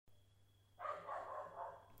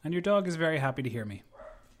And your dog is very happy to hear me.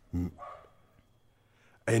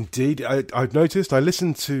 Indeed, I've noticed. I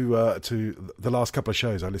listened to the last couple of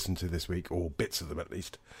shows I listened to this week, or bits of them at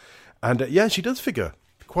least. And she does figure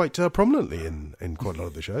quite prominently in quite a lot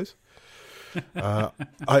of the shows.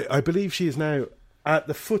 I believe she is now at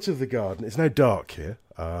the foot of the garden. It's now dark here.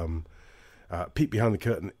 Peek behind the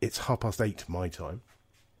curtain. It's 8:30 my time.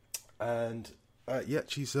 And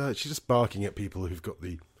she's just barking at people who've got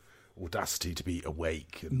the audacity to be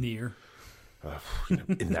awake and near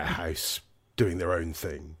in their house doing their own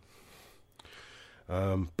thing.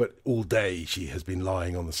 But all day she has been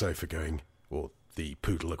lying on the sofa going, or the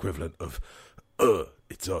poodle equivalent of,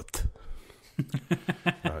 it's hot.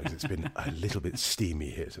 It's been a little bit steamy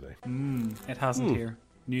here today. It hasn't here.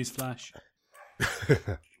 Newsflash.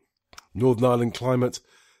 Northern Ireland climate,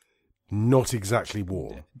 not exactly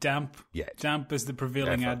warm. Damp. Yet. Damp is the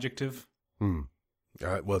prevailing adjective.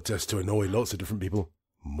 Well, just to annoy lots of different people,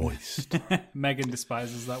 moist. Megan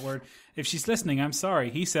despises that word. If she's listening, I'm sorry.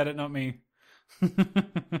 He said it, not me.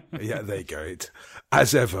 Yeah, there you go.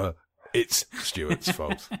 As ever, it's Stuart's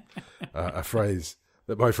fault. A phrase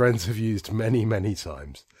that my friends have used many, many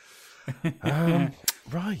times.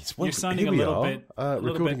 Right. Well, you're sounding a little bit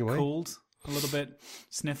cold, a little bit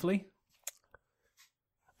sniffly.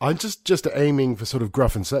 I'm just aiming for sort of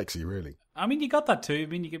gruff and sexy, really. I mean, you got that too. I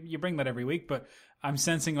mean, you bring that every week, but I'm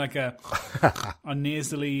sensing like a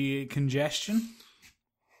nasally congestion.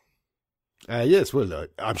 Yes, well,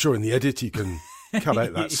 I'm sure in the edit you can cut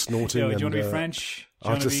out that snorting. Do you want to be French? Do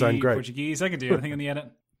you I'll just sound great. Portuguese? I can do anything in the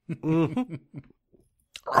edit.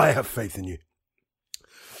 I have faith in you.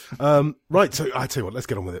 Right, so I tell you what, let's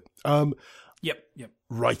get on with it. Yep.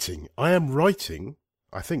 Writing. I am writing.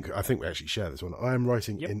 I think we actually share this one. I am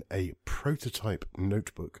writing in a prototype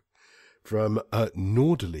notebook from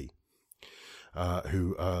Norderly,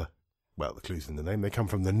 who, well, the clue's in the name. They come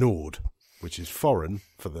from the Nord, which is foreign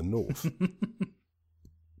for the north.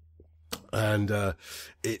 And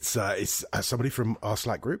it's somebody from our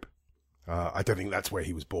Slack group. I don't think that's where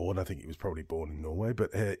he was born. I think he was probably born in Norway.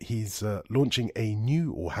 But he's launching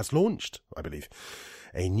has launched, I believe,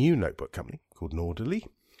 a new notebook company called Norderly.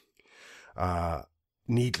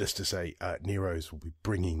 Needless to say, Nero's will be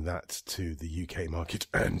bringing that to the UK market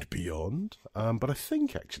and beyond. But I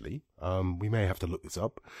think, actually, we may have to look this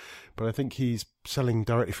up, but I think he's selling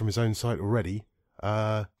directly from his own site already,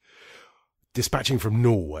 dispatching from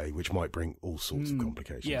Norway, which might bring all sorts of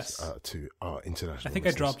complications to our international I think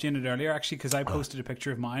listeners. I dropped you in it earlier, actually, because I posted a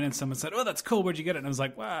picture of mine and someone said, "Oh, that's cool, where'd you get it?" And I was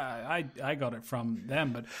like, "Well, I got it from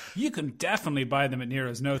them, but you can definitely buy them at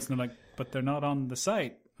Nero's Notes." And they're like, "But they're not on the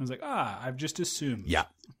site." I was like, I've just assumed. Yeah.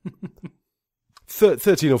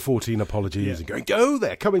 13 or 14 apologies and going, go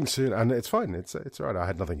there, coming soon. And it's fine. It's all right. I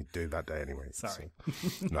had nothing to do that day anyway. Sorry.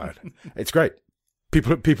 So, no, it's great.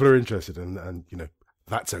 People are interested and you know,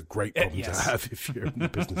 that's a great problem to have if you're in the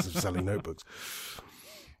business of selling notebooks.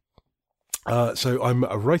 So I'm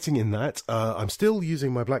writing in that. I'm still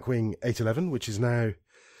using my Blackwing 811, which is now,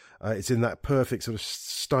 it's in that perfect sort of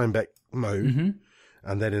Steinbeck mode. Mm-hmm.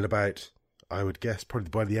 And then in about, I would guess, probably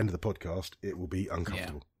by the end of the podcast, it will be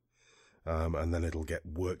uncomfortable. Yeah. And then it'll get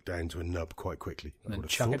worked down to a nub quite quickly. And then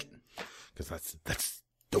chuck it. Because that's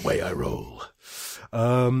the way I roll.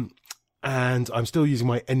 And I'm still using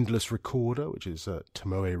my Endless Recorder, which is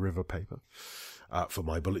Tomoe River paper, for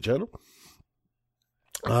my bullet journal.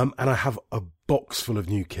 And I have a box full of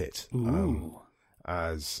new kit.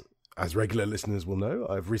 As regular listeners will know,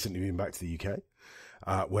 I've recently been back to the UK.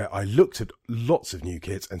 Where I looked at lots of new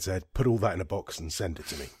kits and said, put all that in a box and send it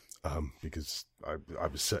to me. Because I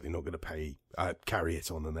was certainly not going to carry it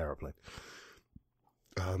on an aeroplane.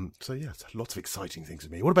 So yeah, it's lots of exciting things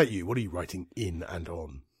for me. What about you? What are you writing in and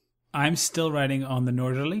on? I'm still writing on the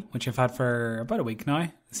Norderly, which I've had for about a week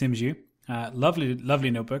now, same as you. Lovely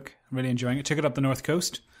notebook. I'm really enjoying it. Took it up the North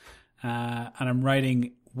Coast. And I'm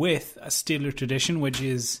writing with a Staedtler tradition, which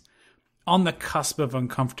is on the cusp of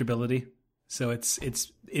uncomfortability. So it's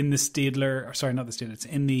in the Staedtler, or sorry, not the Staedtler, it's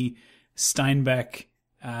in the Steinbeck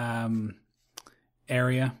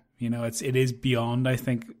area. You know, it is beyond, I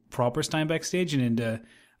think, proper Steinbeck stage and into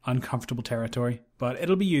uncomfortable territory. But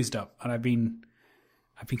it'll be used up, and I've been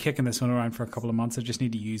kicking this one around for a couple of months. I just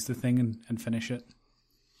need to use the thing and finish it.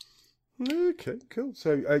 Okay, cool.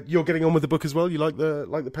 So you're getting on with the book as well. You like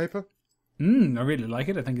the paper? I really like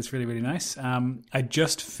it. I think it's really, really nice. I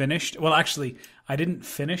just finished. Well, actually, I didn't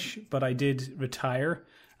finish, but I did retire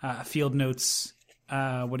Field Notes.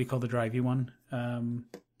 What do you call the drivey one?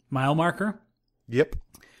 Mile marker. Yep.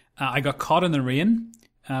 I got caught in the rain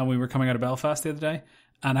when we were coming out of Belfast the other day.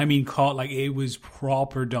 And I mean caught, like it was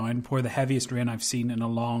proper downpour, the heaviest rain I've seen in a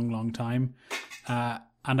long, long time.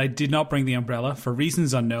 and I did not bring the umbrella for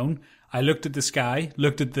reasons unknown. I looked at the sky,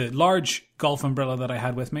 looked at the large golf umbrella that I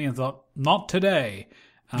had with me, and thought, "Not today,"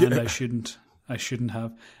 and I shouldn't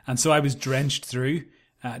have. And so I was drenched through.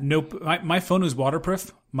 My phone is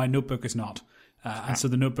waterproof. My notebook is not, and so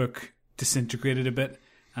the notebook disintegrated a bit.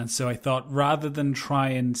 And so I thought, rather than try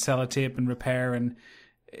and sellotape and repair, and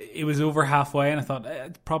it was over halfway, and I thought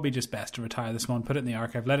it's probably just best to retire this one, put it in the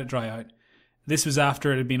archive, let it dry out. This was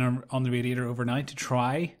after it had been on the radiator overnight to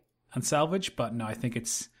try and salvage, but no, I think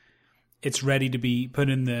it's ready to be put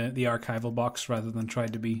in the archival box rather than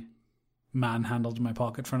tried to be manhandled in my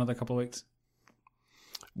pocket for another couple of weeks.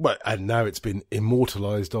 Well, and now it's been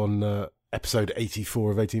immortalised on episode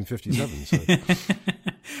 84 of 1857. So.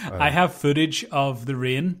 I have footage of the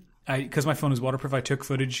rain. Because my phone is waterproof, I took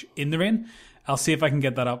footage in the rain. I'll see if I can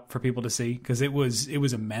get that up for people to see, because it was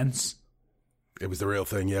immense. It was the real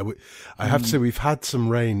thing, yeah. I have to say, we've had some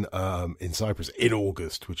rain in Cyprus in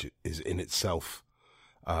August, which is in itself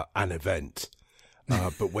an event.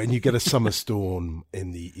 But when you get a summer storm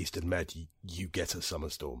in the Eastern Med, you get a summer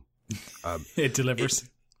storm. It delivers.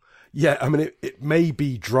 Yeah, I mean, it may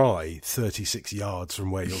be dry 36 yards from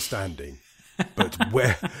where you're standing, but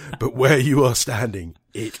where you are standing,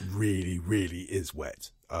 it really, really is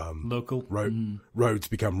wet. Local. Roads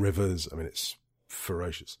become rivers. I mean, it's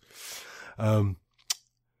ferocious.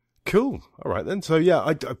 Cool. All right then. So yeah,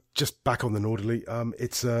 I just back on the Northerly.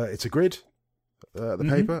 It's a grid, the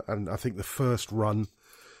paper, and I think the first run,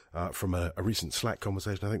 from a recent Slack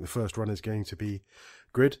conversation, I think the first run is going to be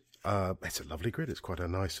grid. It's a lovely grid. It's quite a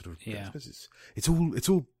nice sort of. Yeah. It's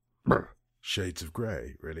all shades of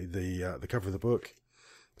grey, really. The cover of the book,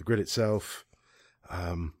 the grid itself.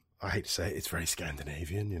 I hate to say it, it's very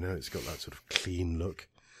Scandinavian. You know, it's got that sort of clean look.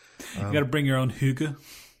 You got to bring your own hygge.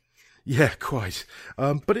 Yeah, quite.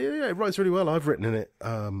 But it writes really well. I've written in it.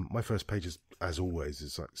 My first pages, as always,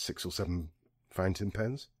 is like 6 or 7 fountain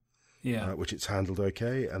pens. Yeah. Which it's handled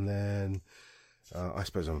okay. And then I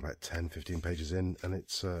suppose I'm about 10, 15 pages in, and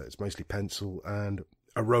it's mostly pencil and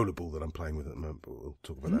a rollerball that I'm playing with at the moment, but we'll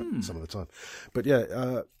talk about that some of the time. But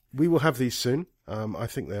yeah, we will have these soon. I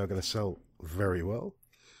think they are going to sell very well.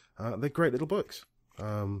 They're great little books.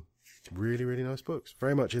 Really, really nice books.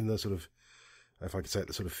 Very much in the sort of, if I could say it,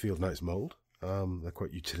 the sort of Field Notes mould. They're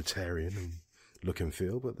quite utilitarian and look and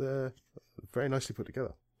feel, but they're very nicely put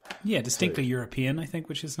together. Yeah, distinctly European, I think,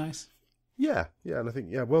 which is nice. Yeah, and I think,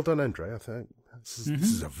 well done, Andre. I think this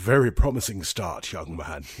is a very promising start, young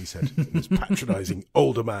man, he said, in his patronising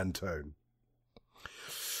older man tone.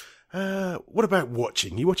 What about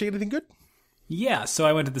watching? You watching anything good? Yeah, so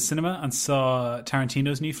I went to the cinema and saw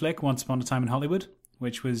Tarantino's new flick, Once Upon a Time in Hollywood,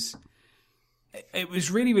 which was... It was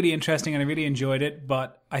really, really interesting and I really enjoyed it,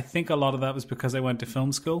 but I think a lot of that was because I went to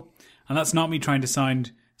film school. And that's not me trying to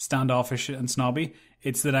sound standoffish and snobby.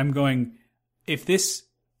 It's that I'm going, if this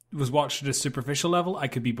was watched at a superficial level, I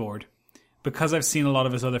could be bored. Because I've seen a lot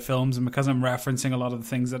of his other films and because I'm referencing a lot of the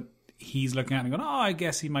things that he's looking at and going, I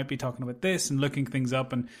guess he might be talking about this and looking things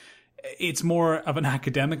up. And it's more of an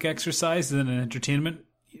academic exercise than an entertainment,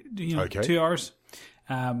 2 hours.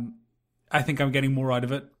 I think I'm getting more out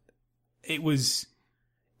of it. It was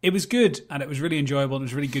good and it was really enjoyable and it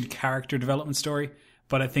was a really good character development story,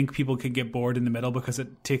 but I think people could get bored in the middle because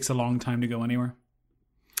it takes a long time to go anywhere.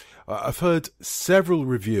 I've heard several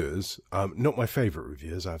reviewers, not my favourite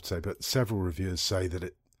reviewers I have to say, but several reviewers say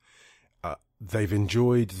that they've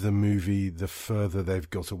enjoyed the movie the further they've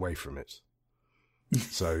got away from it.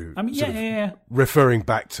 So I mean, referring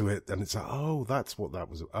back to it and it's like, oh, that's what that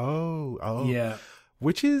was. Oh. Yeah.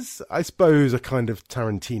 Which is, I suppose, a kind of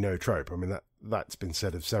Tarantino trope. I mean, that's been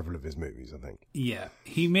said of several of his movies, I think. Yeah.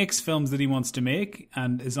 He makes films that he wants to make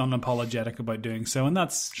and is unapologetic about doing so, and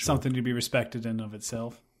that's something to be respected in of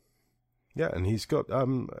itself. Yeah, and he's got,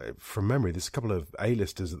 from memory, there's a couple of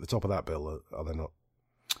A-listers at the top of that bill, are there not?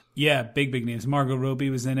 Yeah, big names. Margot Robbie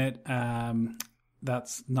was in it.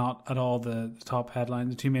 That's not at all the top headline.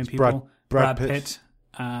 The two main people, Brad Pitt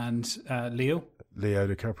and Leo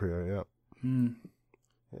DiCaprio, yeah.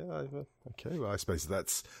 Yeah, okay. Well, I suppose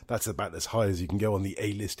that's about as high as you can go on the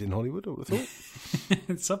A-list in Hollywood, I would have thought.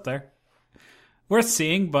 It's up there. Worth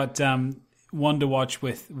seeing, but one to watch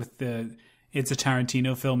with the it's a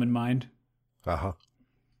Tarantino film in mind. Uh-huh.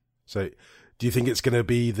 So, do you think it's going to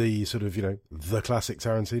be the sort of, the classic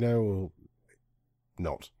Tarantino or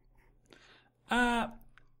not?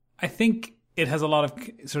 I think it has a lot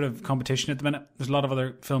of sort of competition at the minute. There's a lot of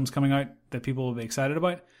other films coming out that people will be excited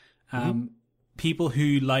about. People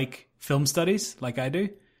who like film studies, like I do,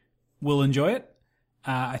 will enjoy it.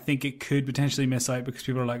 I think it could potentially miss out because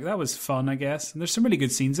people are like, that was fun, I guess. And there's some really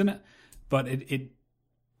good scenes in it, but it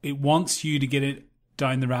wants you to get it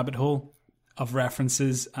down the rabbit hole of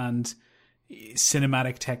references and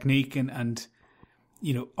cinematic technique and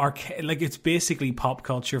you know, like it's basically pop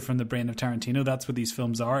culture from the brain of Tarantino. That's what these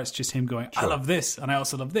films are. It's just him going, I love this, and I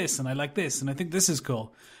also love this, and I like this, and I think this is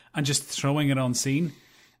cool, and just throwing it on scene.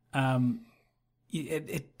 I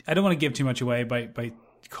don't want to give too much away by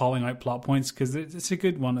calling out plot points, because it's a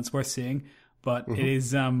good one. It's worth seeing, but it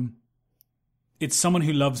is it's someone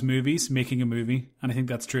who loves movies making a movie, and I think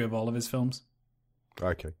that's true of all of his films.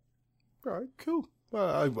 Okay, all right, cool.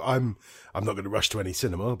 Well, I'm not going to rush to any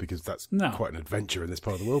cinema because that's quite an adventure in this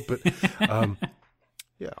part of the world. But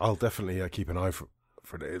yeah, I'll definitely keep an eye for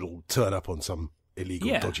it. It'll turn up on some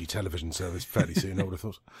illegal, dodgy television service fairly soon, I would have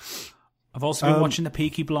thought. I've also been watching the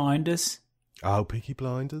Peaky Blinders. Oh, Peaky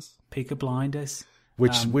Blinders. Peaky Blinders.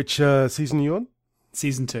 Which season are you on?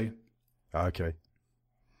 Season 2. Okay.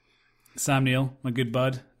 Sam Neill, my good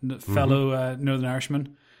bud, fellow Northern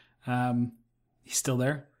Irishman. He's still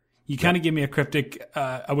there. You kind of give me a cryptic,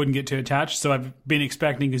 I wouldn't get too attached, so I've been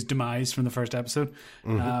expecting his demise from the first episode.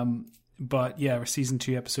 But yeah, we're season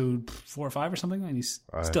 2, episode 4 or 5 or something, and he's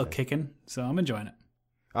still kicking, so I'm enjoying it.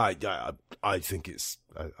 I think it's,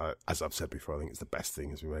 as I've said before, I think it's the best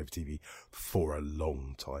thing as we wave TV for a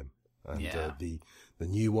long time. And the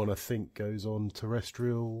new one, I think, goes on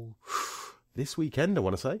terrestrial this weekend, I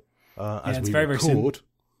want to say, as it's we very, record. very soon.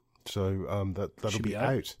 So that'll be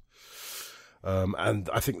out. And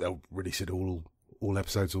I think they'll release it all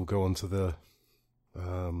episodes will go onto the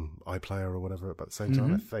iPlayer or whatever about the same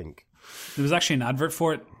time, I think. There was actually an advert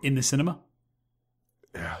for it in the cinema.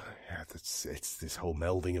 Yeah, it's this whole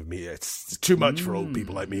melding of media. It's too much for old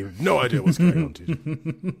people like me who have no idea what's going on.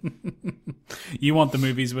 You want the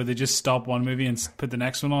movies where they just stop one movie and put the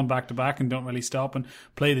next one on back to back and don't really stop and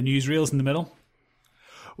play the newsreels in the middle?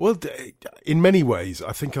 Well, in many ways,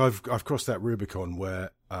 I think I've crossed that Rubicon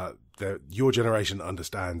where your generation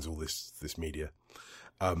understands all this media.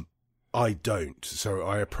 I don't, so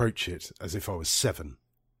I approach it as if I was 7.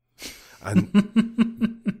 And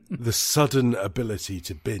the sudden ability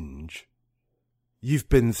to binge, you've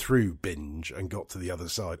been through binge and got to the other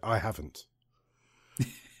side. I haven't.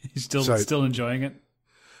 You're still enjoying it?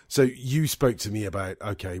 So you spoke to me about,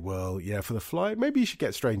 okay, well, yeah, for the flight, maybe you should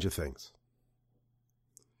get Stranger Things.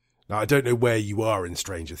 Now, I don't know where you are in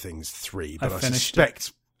Stranger Things 3, but I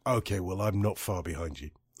suspect... Okay, well, I'm not far behind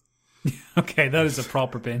you. Okay, that is a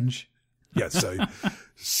proper binge. Yeah, so 2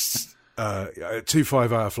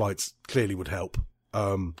 5-hour flights clearly would help.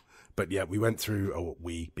 But yeah, we went through,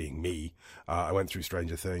 we being me, I went through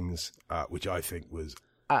Stranger Things, which I think was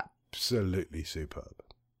absolutely superb.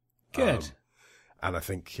 Good. And I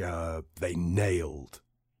think they nailed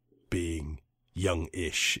being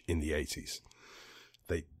young-ish in the 80s.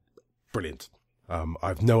 Brilliant.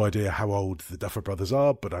 I've no idea how old the Duffer Brothers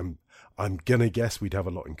are, but I'm gonna guess we'd have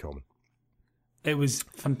a lot in common. It was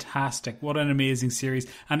fantastic. What an amazing series.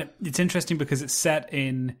 And it's interesting because it's set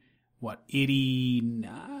in,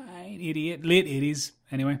 89, 88, late 80s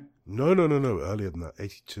anyway? No, earlier than that,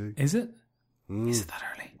 82. Is it? Is it that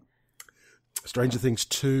early? Stranger Things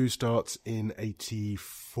 2 starts in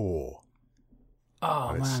 84.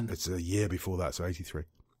 Oh, man. It's a year before that, so 83.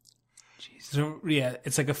 Jeez. So, yeah,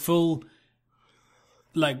 it's like a full...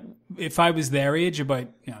 Like, if I was their age, about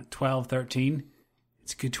 12, 13,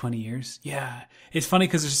 it's a good 20 years. Yeah. It's funny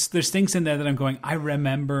because there's things in there that I'm going, I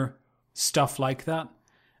remember stuff like that.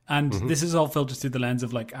 And this is all filtered through the lens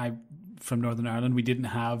of, like, from Northern Ireland, we didn't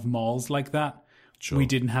have malls like that. Sure. We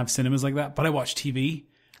didn't have cinemas like that. But I watched TV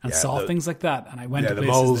and saw things like that. And I went to places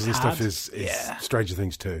the malls that and had. Stuff is Stranger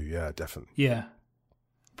Things too. Yeah, definitely. Yeah.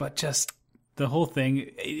 But just the whole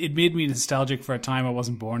thing, it made me nostalgic for a time I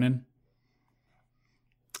wasn't born in.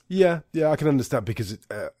 Yeah, I can understand because,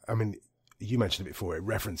 I mean, you mentioned it before, it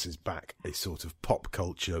references back a sort of pop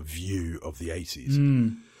culture view of the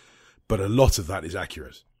 80s. But a lot of that is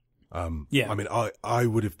accurate. I mean, I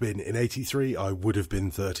would have been, in 83, I would have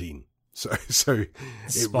been 13. So it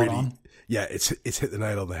Spot really, on. Yeah, it's hit the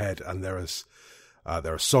nail on the head. And there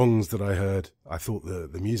are songs that I heard. I thought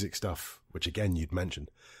the music stuff, which again you'd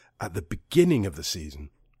mentioned, at the beginning of the season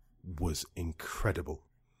was incredible.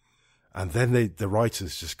 And then the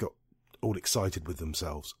writers just got all excited with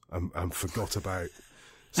themselves and forgot about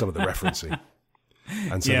some of the referencing.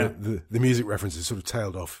 And so the music references sort of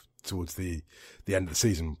tailed off towards the end of the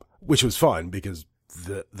season, which was fine because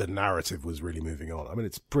the narrative was really moving on. I mean,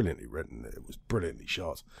 it's brilliantly written. It was brilliantly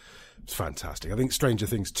shot. It was fantastic. I think Stranger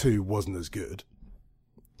Things 2 wasn't as good.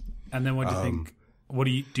 And then what do you think? What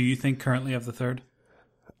do you think currently of the third?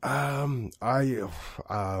 I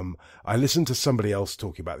listened to somebody else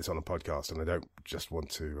talking about this on a podcast, and I don't just want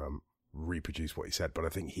to reproduce what he said, but I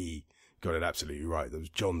think he got it absolutely right. There was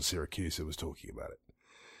John Syracuse who was talking about it.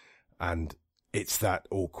 And it's that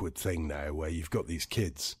awkward thing now where you've got these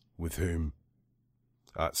kids with whom,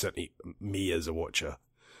 certainly me as a watcher,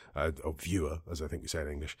 or viewer, as I think we say in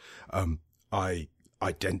English, I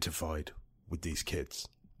identified with these kids.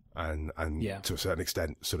 And to a certain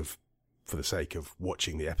extent, sort of for the sake of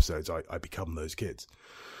watching the episodes, I become those kids.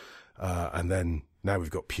 And then now we've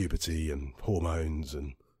got puberty and hormones,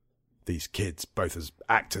 and these kids, both as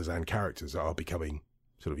actors and characters, are becoming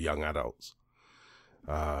sort of young adults.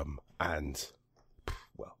 And,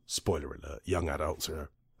 well, spoiler alert, young adults are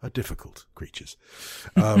difficult creatures.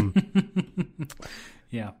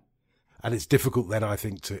 Yeah. And it's difficult then, I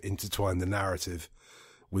think, to intertwine the narrative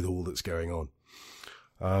with all that's going on.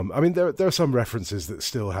 I mean, there are some references that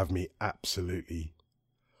still have me absolutely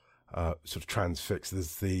sort of transfixed.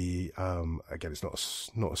 There's the, again, it's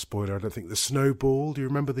not a spoiler, I don't think, the snowball. Do you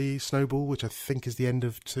remember the snowball, which I think is the end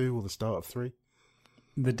of 2 or the start of 3?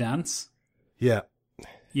 The dance? Yeah.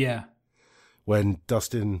 Yeah. When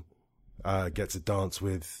Dustin gets a dance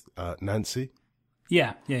with Nancy.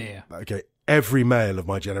 Yeah. Okay, every male of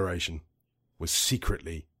my generation was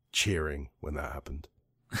secretly cheering when that happened.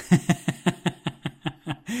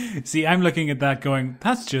 See, I'm looking at that going,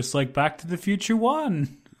 that's just like Back to the Future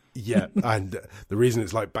 1. Yeah, and the reason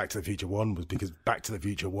it's like Back to the Future 1 was because Back to the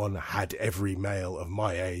Future 1 had every male of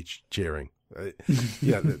my age cheering.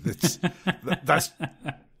 That's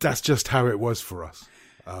just how it was for us.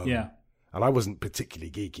 Yeah. And I wasn't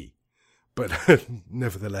particularly geeky, but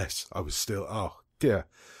nevertheless, I was still, oh dear.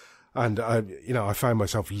 And I found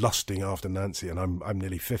myself lusting after Nancy, and I'm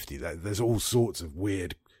nearly 50. There's all sorts of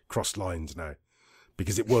weird crossed lines now,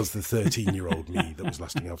 because it was the 13-year-old me that was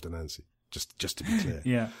lusting after Nancy. Just to be clear.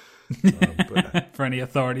 Yeah. But, for any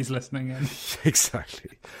authorities listening in.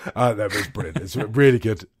 Exactly. That was brilliant. It's really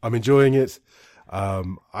good. I'm enjoying it.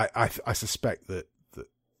 I suspect that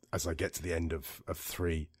as I get to the end of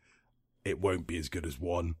 3, it won't be as good as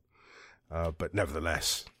 1. But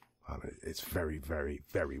nevertheless, it's very, very,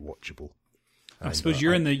 very watchable. I suppose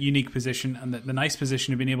you're in the unique position and the nice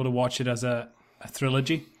position of being able to watch it as a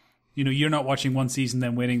trilogy. You know, you're not watching one season,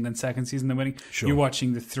 then waiting, then second season, then waiting. Sure. You're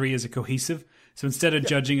watching the 3 as a cohesive. So instead of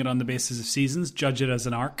judging it on the basis of seasons, judge it as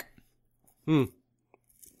an arc.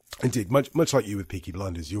 Indeed. Much like you with Peaky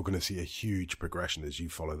Blinders, you're going to see a huge progression as you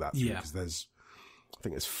follow that through. Because I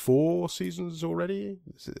think there's 4 seasons already.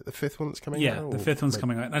 Is it the 5th one that's coming out? Yeah, the 5th one's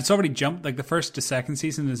coming out. And it's already jumped. Like the first to second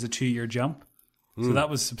season is a 2-year jump. So that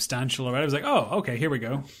was substantial already. I was like, oh, okay, here we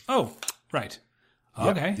go. Oh, right.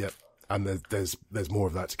 Okay. Yep. And there's more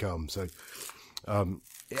of that to come. So,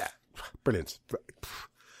 brilliant.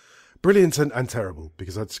 Brilliant and terrible,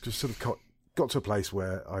 because I'd sort of got to a place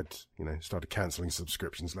where I'd, started cancelling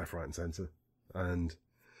subscriptions left, right and centre. And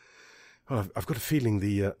I've got a feeling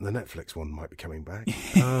the Netflix one might be coming back.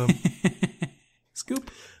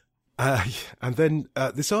 Scoop. And then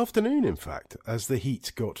this afternoon, in fact, as the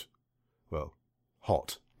heat got,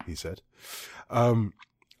 hot, he said,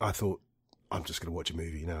 I thought, I'm just going to watch a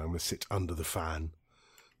movie now. I'm going to sit under the fan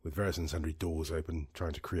with various and sundry doors open,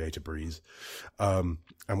 trying to create a breeze, and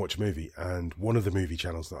watch a movie. And one of the movie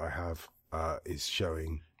channels that I have is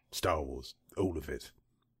showing Star Wars, all of it.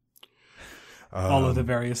 All of the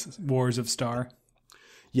various wars of Star.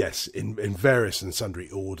 Yes, in various and sundry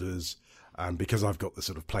orders. And because I've got the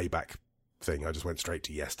sort of playback thing, I just went straight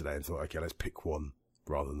to yesterday and thought, okay, let's pick one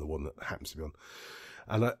rather than the one that happens to be on.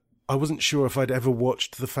 And I wasn't sure if I'd ever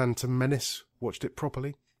watched The Phantom Menace, watched it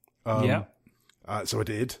properly. So I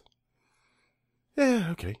did. Yeah,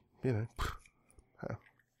 okay,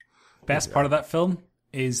 Best part of that film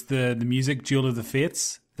is the music, Duel of the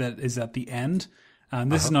Fates, that is at the end.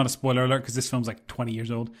 This is not a spoiler alert because this film's like 20 years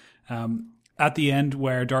old. At the end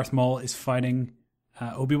where Darth Maul is fighting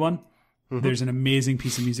Obi-Wan, there's an amazing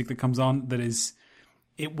piece of music that comes on that is...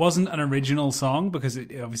 It wasn't an original song because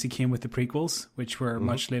it obviously came with the prequels, which were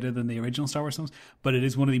much later than the original Star Wars songs, but it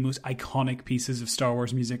is one of the most iconic pieces of Star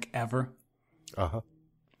Wars music ever.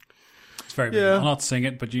 It's very big. I'll not sing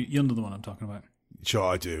it, but you'll know the one I'm talking about. Sure,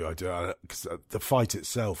 I do. Because the fight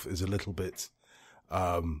itself is a little bit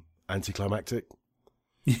anticlimactic.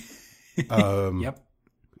 Yep.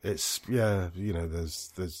 It's,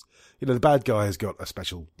 there's the bad guy has got a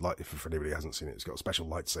special light, if anybody hasn't seen it, it's got a special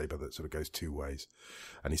lightsaber that sort of goes 2 ways.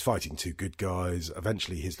 And he's fighting 2 good guys.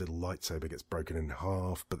 Eventually his little lightsaber gets broken in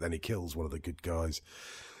half, but then he kills one of the good guys.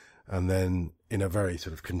 And then in a very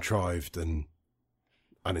sort of contrived and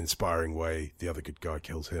uninspiring way, the other good guy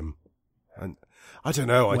kills him. And I don't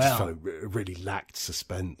know, I just felt it really lacked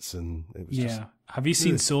suspense, and it was just... Have you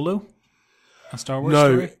seen Solo? A Star Wars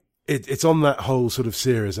story? No. It's on that whole sort of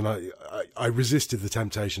series, and I resisted the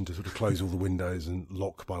temptation to sort of close all the windows and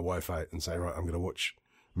lock my wife out and say, right, I'm going to watch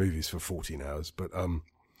movies for 14 hours. But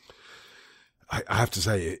I have to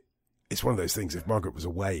say, it's one of those things. If Margaret was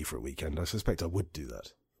away for a weekend, I suspect I would do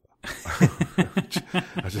that.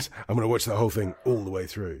 I'm going to watch the whole thing all the way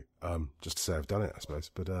through, just to say I've done it, I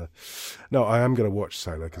suppose. But no, I am going to watch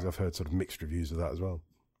Sailor because I've heard sort of mixed reviews of that as well.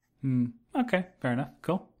 Okay, fair enough.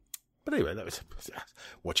 Cool. But anyway, that was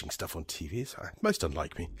watching stuff on TV is most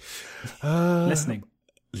unlike me.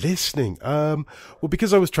 Listening. Well,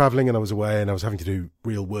 because I was travelling and I was away and I was having to do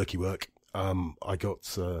real worky work, I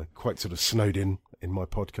got quite sort of snowed in my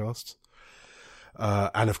podcasts.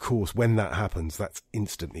 And of course, when that happens, that's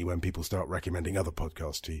instantly when people start recommending other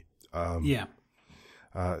podcasts to you.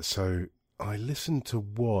 So I listened to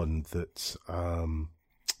one that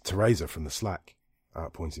Teresa from the Slack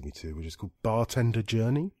pointed me to, which is called Bartender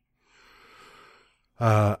Journey.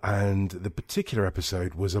 And the particular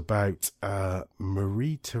episode was about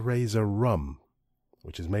Marie Teresa rum,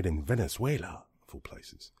 which is made in Venezuela, of all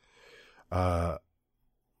places.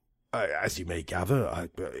 As you may gather,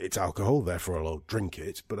 it's alcohol, therefore I'll drink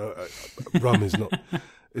it. But rum is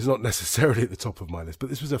not necessarily at the top of my list. But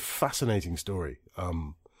this was a fascinating story,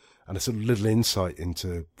 and a sort of little insight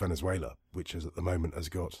into Venezuela, which is at the moment has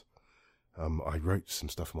got. I wrote some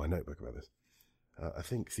stuff in my notebook about this. I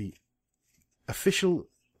think the official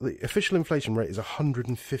inflation rate is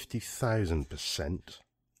 150,000%.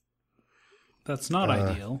 That's not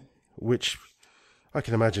ideal. Which I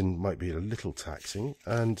can imagine might be a little taxing.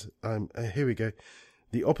 And here we go.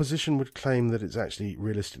 The opposition would claim that it's actually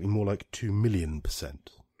realistically more like 2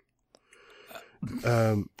 million%.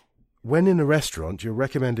 When in a restaurant, you're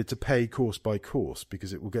recommended to pay course by course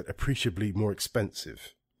because it will get appreciably more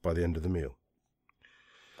expensive by the end of the meal.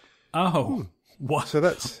 Oh, what? So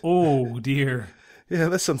that's... Oh, dear. Yeah,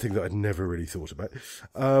 that's something that I'd never really thought about.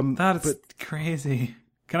 That's crazy.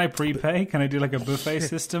 Can I prepay? Can I do like a buffet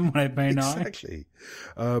system when I pay now? Exactly.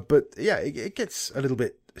 But yeah, it gets a little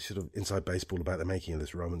bit sort of inside baseball about the making of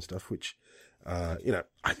this rum and stuff, which, I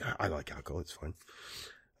like alcohol. It's fine.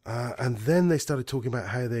 And then they started talking about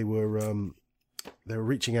how they were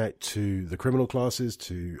reaching out to the criminal classes,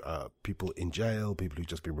 to people in jail, people who've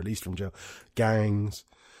just been released from jail, gangs.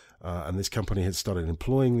 And this company had started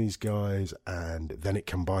employing these guys, and then it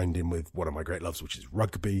combined in with one of my great loves, which is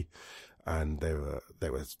rugby. And they were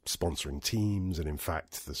sponsoring teams, and in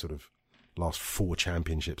fact, the sort of last 4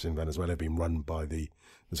 championships in Venezuela have been run by the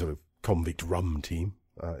sort of convict rum team,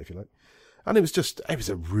 if you like. And it was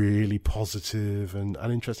a really positive and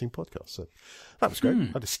interesting podcast. So that was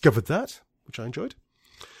great. I discovered that, which I enjoyed.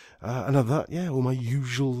 And other than that, all my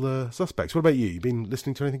usual suspects. What about you? You been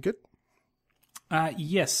listening to anything good?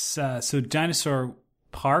 Yes. So Dinosaur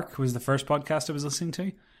Park was the first podcast I was listening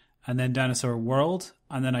to. And then Dinosaur World.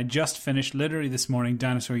 And then I just finished, literally this morning,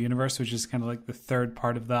 Dinosaur Universe, which is kind of like the third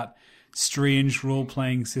part of that strange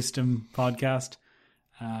role-playing system podcast.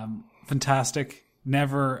 Fantastic.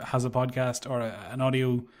 Never has a podcast or an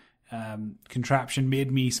audio contraption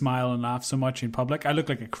made me smile and laugh so much in public. I look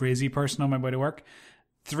like a crazy person on my way to work.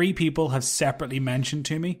 3 people have separately mentioned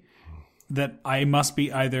to me that I must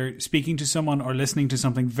be either speaking to someone or listening to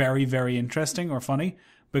something very, very interesting or funny,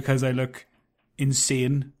 because I look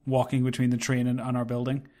insane walking between the train and our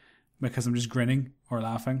building because I'm just grinning or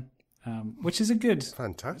laughing, which is a good...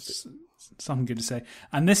 Fantastic. Something good to say.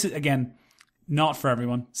 And this is, again, not for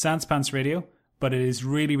everyone. Sans Pants Radio, but it is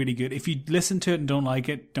really, really good. If you listen to it and don't like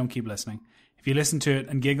it, don't keep listening. If you listen to it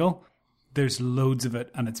and giggle, there's loads of it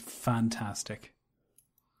and it's fantastic.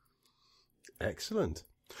 Excellent.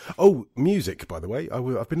 Oh, music, by the way.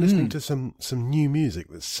 I've been listening to some new music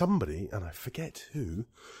that somebody, and I forget who,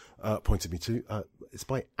 pointed me to. It's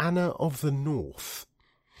by Anna of the North.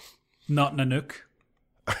 Not Nanook.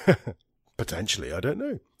 Potentially, I don't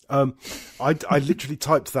know. I literally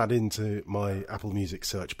typed that into my Apple Music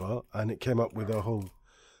search bar, and it came up with a whole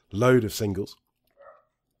load of singles.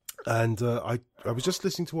 And I was just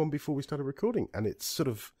listening to one before we started recording, and it's sort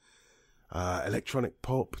of electronic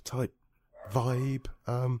pop type vibe.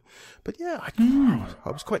 But yeah,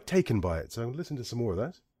 I was quite taken by it, so I'll listen to some more of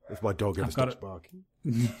that if my dog ever stops barking.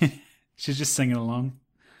 She's just singing along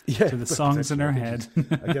to the songs in her head.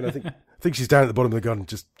 Again, I think she's down at the bottom of the garden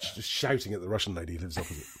just shouting at the Russian lady who lives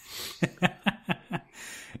opposite.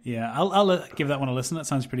 Yeah, I'll give that one a listen. That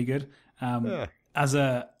sounds pretty good. As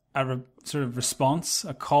a sort of response,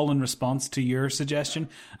 a call and response to your suggestion,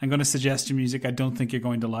 I'm going to suggest your music I don't think you're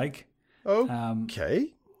going to like.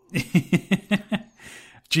 Okay.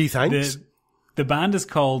 Gee, thanks. The band is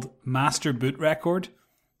called Master Boot Record,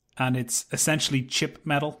 and it's essentially chip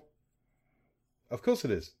metal. Of course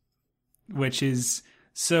it is. Which is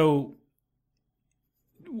so...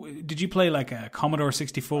 did you play like a Commodore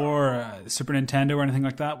 64 or a Super Nintendo or anything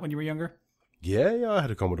like that when you were younger? Yeah, I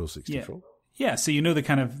had a Commodore 64. Yeah, so you know the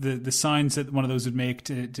kind of the sounds that one of those would make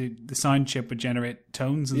to the sound chip would generate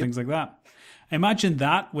tones and things like that. Imagine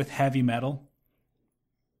that with heavy metal.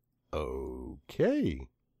 Okay.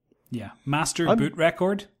 Yeah, master boot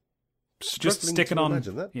record. Just sticking on.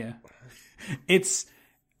 That. Yeah, it's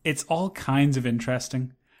all kinds of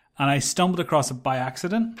interesting, and I stumbled across it by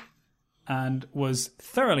accident and was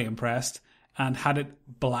thoroughly impressed and had it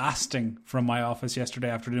blasting from my office yesterday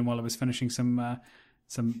afternoon while I was finishing some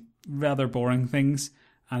rather boring things,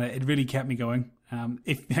 and it really kept me going.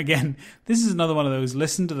 This is another one of those.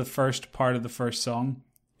 Listen to the first part of the first song.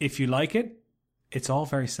 If you like it, it's all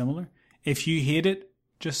very similar. If you hate it,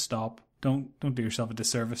 just stop. Don't do yourself a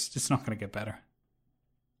disservice. It's not going to get better.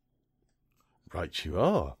 Right, you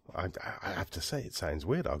are. I have to say, it sounds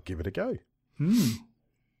weird. I'll give it a go.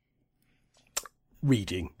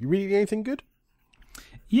 Reading. You reading anything good?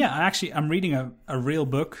 Yeah, I'm reading a real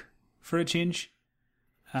book for a change.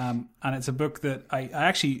 And it's a book that I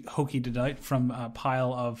actually hokied it out from a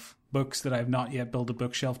pile of books that I've not yet built a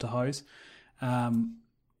bookshelf to house.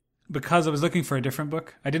 Because I was looking for a different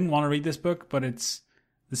book. I didn't want to read this book, but it's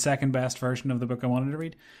the second best version of the book I wanted to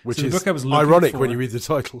read. Which so is the book I was looking ironic for, when you read the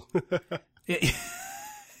title.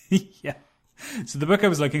 Yeah. So the book I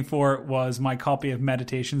was looking for was my copy of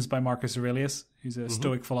Meditations by Marcus Aurelius, who's a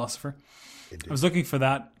Stoic philosopher. Indeed. I was looking for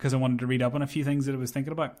that because I wanted to read up on a few things that I was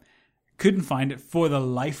thinking about. Couldn't find it for the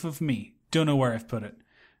life of me. Don't know where I've put it.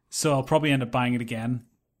 So I'll probably end up buying it again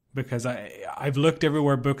because I've looked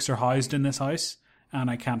everywhere books are housed in this house and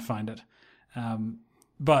I can't find it.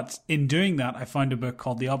 But in doing that, I found a book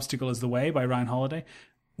called The Obstacle is the Way by Ryan Holiday,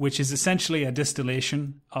 which is essentially a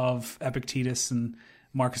distillation of Epictetus and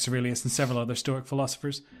Marcus Aurelius and several other Stoic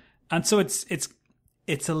philosophers. And so it's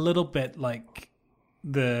a little bit like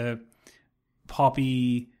the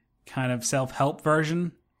poppy kind of self-help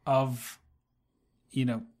version of,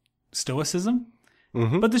 Stoicism.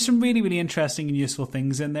 Mm-hmm. But there's some really, really interesting and useful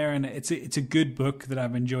things in there, and it's a good book that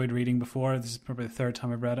I've enjoyed reading before. This is probably the third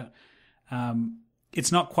time I've read it.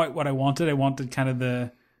 It's not quite what I wanted. I wanted kind of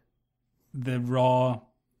the raw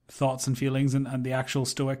thoughts and feelings and the actual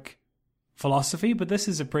Stoic philosophy, but this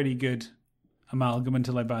is a pretty good amalgam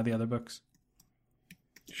until I buy the other books.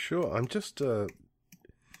 Sure, I'm just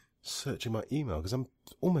searching my email because I'm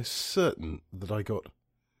almost certain that I got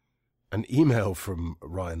an email from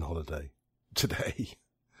Ryan Holiday today.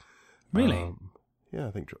 Really? Yeah,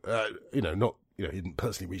 I think he didn't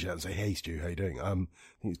personally reach out and say, "Hey, Stu, how you doing?" I think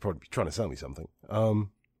he's probably trying to sell me something. I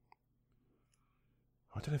don't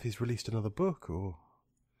know if he's released another book or.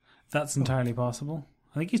 That's entirely possible.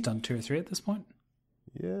 I think he's done 2 or 3 at this point.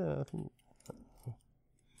 Yeah, I think.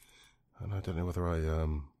 And I don't know whether I.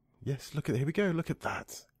 Yes, here we go. Look at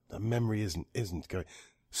that. The memory isn't going.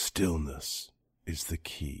 Stillness is the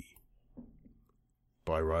key.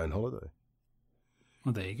 By Ryan Holiday.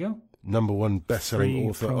 Well, there you go. #1 best-selling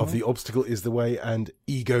author of The Obstacle is the Way and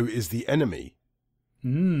Ego is the Enemy.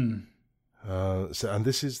 And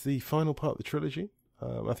this is the final part of the trilogy.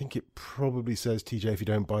 I think it probably says, TJ, if you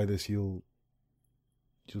don't buy this, you'll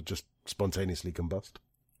just spontaneously combust.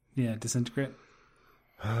 Yeah, disintegrate.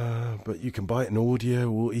 But you can buy it in audio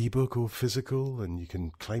or ebook or physical, and you can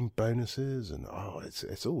claim bonuses, and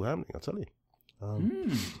it's all happening, I'll tell you.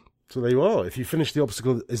 So there you are. If you finish The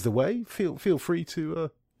Obstacle is the Way, feel free to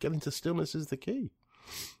get into Stillness is the Key.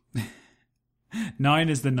 9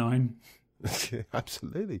 is the 9.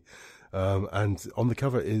 Absolutely. And on the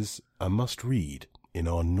cover is a must-read in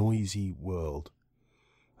our noisy world.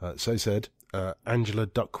 So said Angela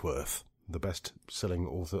Duckworth, the best-selling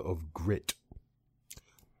author of Grit.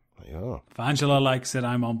 There you are. If Angela likes it,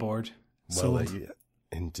 I'm on board. Well,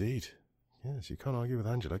 indeed. Yes, you can't argue with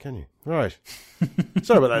Angela, can you? Right.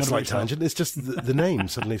 Sorry about that slight tangent. It's just the name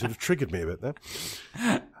suddenly sort of triggered me a bit there.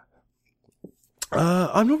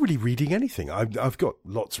 I'm not really reading anything. I've got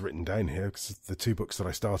lots written down here because the 2 books that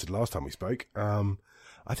I started last time we spoke,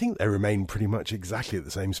 I think they remain pretty much exactly at the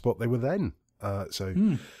same spot they were then.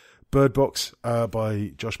 Bird Box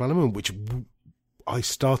by Josh Malerman, which I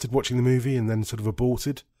started watching the movie and then sort of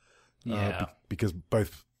aborted. Because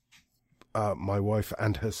both my wife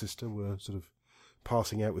and her sister were sort of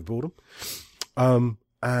passing out with boredom.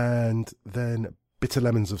 And then Bitter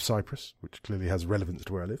Lemons of Cyprus, which clearly has relevance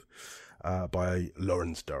to where I live, by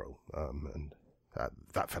Lawrence Durrell. And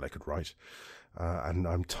that fella could write. And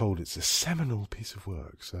I'm told it's a seminal piece of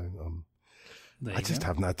work. So I just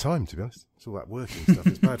haven't had time, to be honest. It's all that working stuff.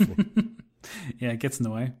 It's bad for me. Yeah, it gets in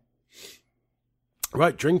the way.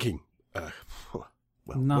 Right, drinking.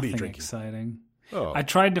 Well, nothing what are you drinking? Exciting. Oh. I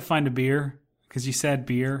tried to find a beer because you said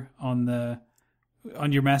beer on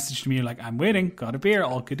your message to me. You're like, I'm waiting, got a beer,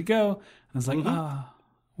 all good to go. And I was like,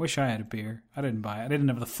 wish I had a beer. I didn't buy it. I didn't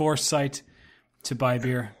have the foresight to buy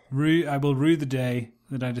beer. I will rue the day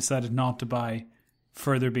that I decided not to buy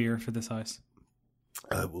further beer for this house.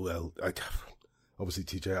 Obviously,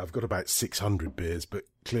 TJ, I've got about 600 beers, but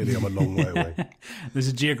clearly I'm a long way away. There's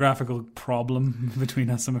a geographical problem between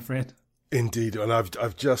us, I'm afraid. Indeed, and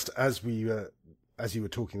I've just, as you were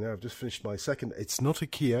talking there, I've just finished my second. It's not a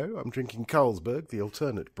Kio. I'm drinking Carlsberg, the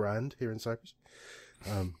alternate brand here in Cyprus,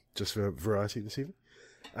 just for variety this evening.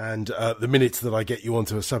 And the minute that I get you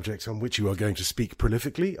onto a subject on which you are going to speak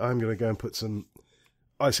prolifically, I'm going to go and put some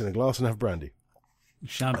ice in a glass and have brandy.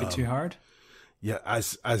 Shan't be too hard. Yeah,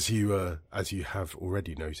 as you have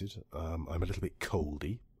already noted, I'm a little bit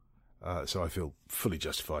coldy, so I feel fully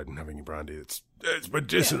justified in having a brandy. It's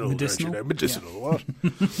medicinal, medicinal. Don't you know? Medicinal, what?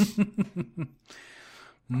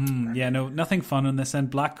 Yeah, no, nothing fun on this end.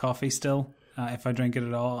 Black coffee still, if I drink it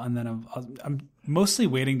at all, and then I'm mostly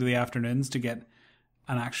waiting to the afternoons to get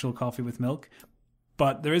an actual coffee with milk.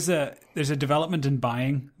 But there's a development in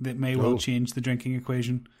buying that may well change the drinking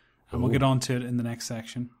equation, and we'll get on to it in the next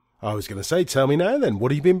section. I was going to say, tell me now then,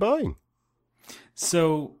 what have you been buying?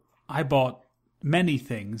 So I bought many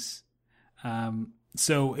things.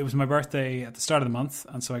 So it was my birthday at the start of the month,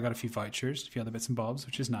 and so I got a few vouchers, a few other bits and bobs,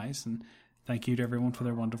 which is nice, and thank you to everyone for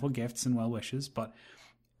their wonderful gifts and well wishes. But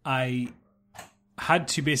I had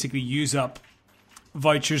to basically use up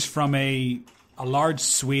vouchers from a large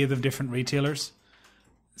swathe of different retailers.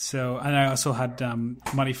 So, and I also had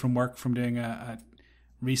money from work from doing a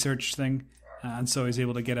research thing. And so I was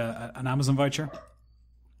able to get an Amazon voucher.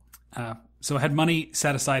 So I had money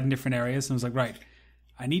set aside in different areas. And I was like, right,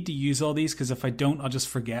 I need to use all these because if I don't, I'll just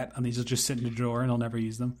forget. And these will just sit in the drawer and I'll never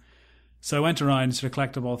use them. So I went around and sort of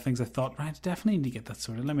collected all the things I thought, right, I definitely need to get that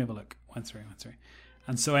sorted. Let me have a look. Went through.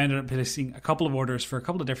 And so I ended up placing a couple of orders for a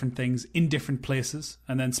couple of different things in different places.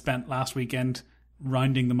 And then spent last weekend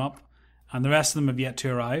rounding them up. And the rest of them have yet to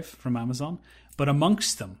arrive from Amazon. But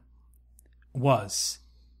amongst them was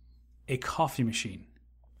a coffee machine.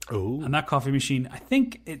 Oh. And that coffee machine, I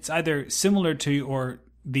think it's either similar to or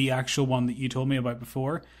the actual one that you told me about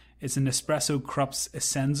before. It's an Nespresso Krups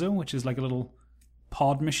Essenzo, which is like a little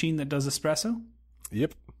pod machine that does espresso.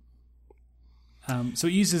 Yep. So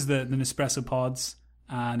it uses the Nespresso pods,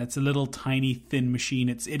 and it's a little tiny thin machine.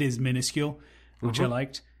 It is minuscule, which I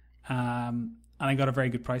liked. And I got a very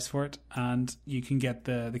good price for it. And you can get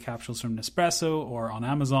the capsules from Nespresso or on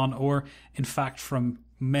Amazon, or in fact from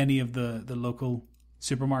many of the local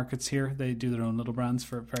supermarkets here. They do their own little brands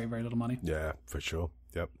for very, very little money. Yeah, for sure.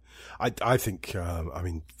 Yep. I think,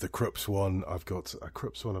 the Krups one, I've got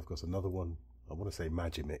another one. I want to say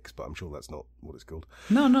Magimix, but I'm sure that's not what it's called.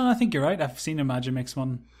 No, I think you're right. I've seen a Magimix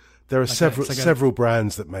one. There are several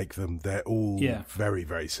brands that make them. They're all very,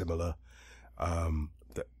 very similar.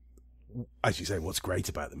 As you say, what's great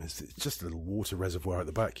about them is it's just a little water reservoir at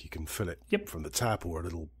the back. You can fill it from the tap or a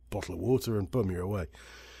little bottle of water and boom, you're away.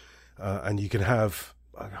 And you can have,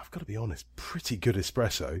 I've got to be honest, pretty good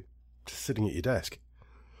espresso just sitting at your desk.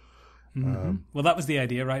 Well, that was the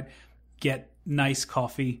idea, right? Get nice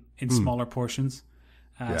coffee in smaller portions.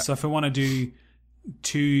 So if I want to do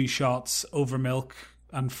 2 shots over milk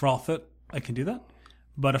and froth it, I can do that.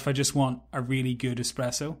 But if I just want a really good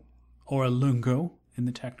espresso or a lungo in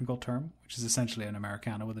the technical term, which is essentially an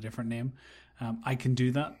Americano with a different name, I can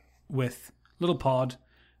do that with little pod,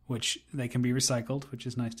 which they can be recycled, which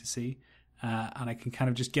is nice to see. And I can kind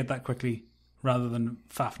of just get that quickly rather than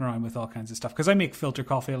faffing around with all kinds of stuff. Because I make filter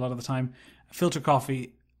coffee a lot of the time. Filter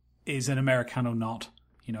coffee is an Americano not.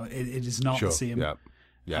 It is not the same.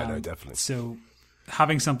 Yeah, no, definitely. So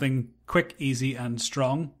having something quick, easy, and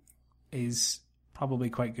strong is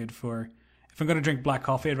probably quite good for... If I'm going to drink black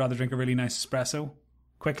coffee, I'd rather drink a really nice espresso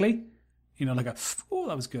quickly. Like that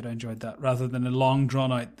was good, I enjoyed that. Rather than a long,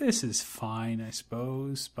 drawn-out, this is fine, I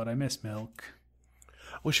suppose, but I miss milk.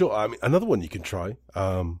 Well, sure. I mean, another one you can try,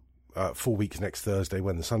 4 weeks next Thursday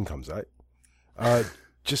when the sun comes out,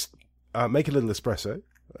 just make a little espresso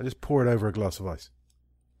and just pour it over a glass of ice.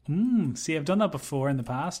 See, I've done that before in the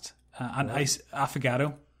past. And ice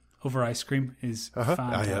affogato over ice cream is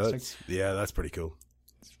fantastic. That's pretty cool.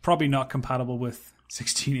 It's probably not compatible with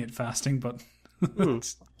 16/8 fasting, but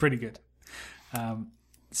it's pretty good.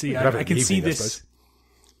 See, I can see this.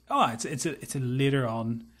 It's a later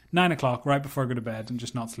on 9 o'clock, right before I go to bed and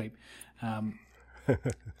just not sleep. I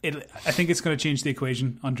think it's going to change the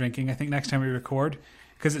equation on drinking. I think next time we record,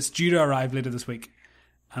 because it's due to arrive later this week,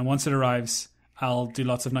 and once it arrives, I'll do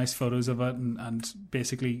lots of nice photos of it and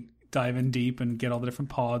basically dive in deep and get all the different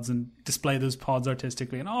pods and display those pods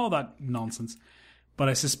artistically and all that nonsense. But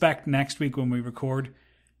I suspect next week when we record,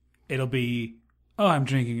 it'll be, oh, I'm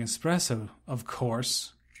drinking espresso, of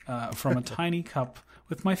course, from a tiny cup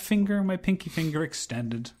with my pinky finger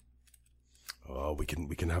extended. Oh, we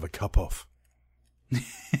can have a cup off.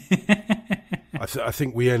 I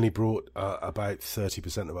think we only brought about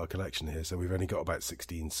 30% of our collection here, so we've only got about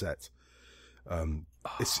 16 sets. Of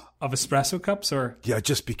espresso cups, or? Yeah,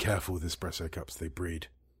 just be careful with espresso cups, they breed.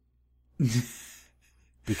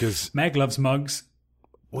 Because Meg loves mugs.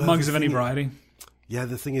 Mugs of any variety. Yeah,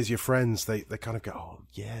 the thing is, your friends, they kind of go, oh,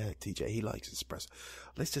 yeah, TJ, he likes espresso.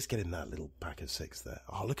 Let's just get him that little pack of 6 there.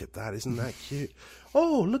 Oh, look at that. Isn't that cute?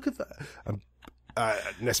 Oh, look at that.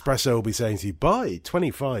 Nespresso will be saying to you, buy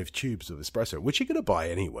 25 tubes of espresso, which you're going to buy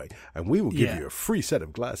anyway, and we will give you a free set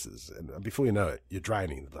of glasses. And before you know it, you're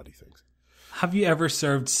drowning in the bloody things. Have you ever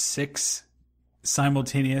served 6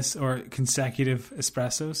 simultaneous or consecutive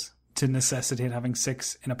espressos to necessitate having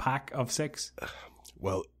 6 in a pack of 6?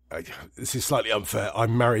 Well, this is slightly unfair.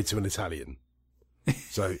 I'm married to an Italian.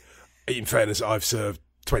 So, in fairness, I've served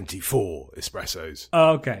 24 espressos. Oh,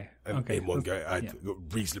 okay. In one go,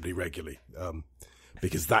 reasonably regularly,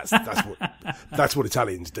 because that's what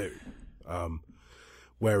Italians do.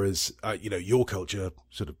 Whereas, your culture,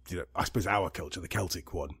 sort of, I suppose our culture, the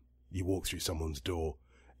Celtic one, you walk through someone's door,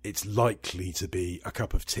 it's likely to be a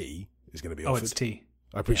cup of tea is going to be offered. Oh, it's tea.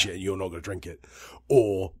 I appreciate you're not going to drink it,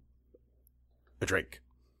 or a drink,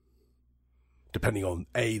 depending on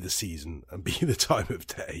A, the season, and B, the time of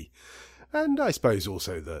day. And I suppose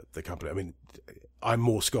also the company. I mean, I'm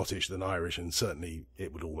more Scottish than Irish, and certainly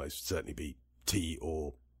it would almost certainly be tea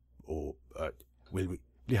or will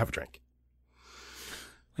you have a drink?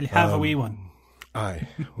 Will you have a wee one? Aye.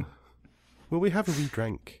 Will we have a wee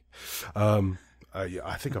drink?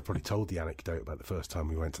 I think I've probably told the anecdote about the first time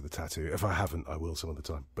we went to the tattoo. If I haven't, I will some other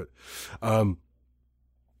time. But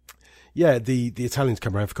the Italians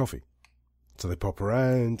come around for coffee, so they pop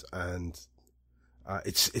around and.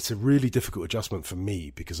 It's a really difficult adjustment for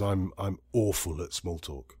me because I'm awful at small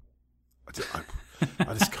talk. I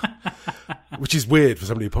just can't, which is weird for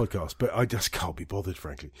somebody who podcasts, but I just can't be bothered,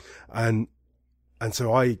 frankly. And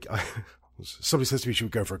so I somebody says to me, should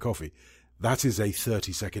we go for a coffee? That is a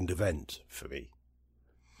 30-second event for me.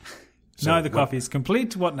 So now the coffee is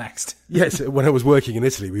complete. What next? Yes, when I was working in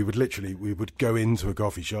Italy, we would go into a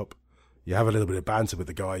coffee shop. You have a little bit of banter with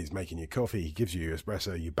the guy who's making your coffee. He gives you your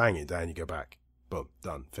espresso. You bang it down. You go back. Boom,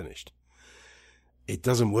 done, finished. It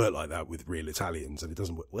doesn't work like that with real Italians, and it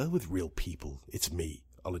doesn't work well with real people. It's me,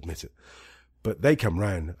 I'll admit it. But they come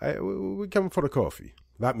round, hey, we come for a coffee.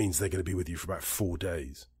 That means they're going to be with you for about 4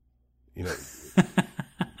 days. You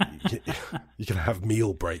can have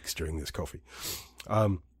meal breaks during this coffee.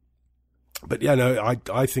 But yeah, no,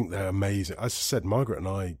 I think they're amazing. As I said, Margaret and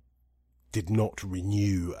I did not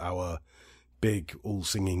renew our big, all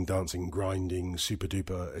singing, dancing, grinding, super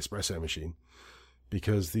duper espresso machine.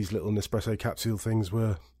 Because these little Nespresso capsule things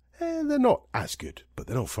were, they're not as good, but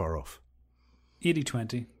they're not far off.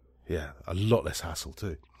 80-20. Yeah, a lot less hassle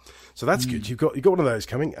too. So that's good. You've got one of those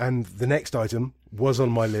coming, and the next item was on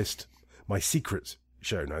my list, my secret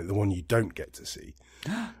show note, the one you don't get to see,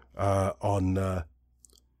 on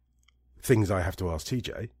things I have to ask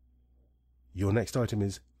TJ. Your next item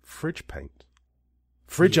is fridge paint.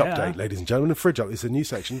 Fridge update, ladies and gentlemen. Fridge update. It's a new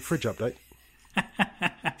section. Fridge update.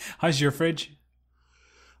 How's your fridge?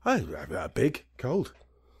 Big, cold.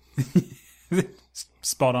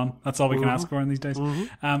 Spot on. That's all we can ask for in these days.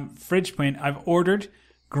 Fridge paint. I've ordered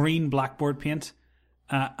green blackboard paint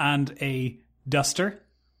and a duster,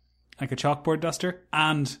 like a chalkboard duster.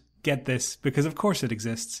 And get this, because of course it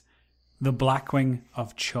exists, the Blackwing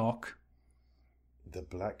of chalk. The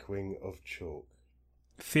Blackwing of chalk.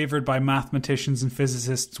 Favoured by mathematicians and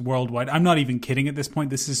physicists worldwide. I'm not even kidding at this point.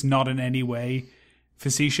 This is not in any way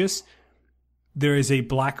facetious. There is a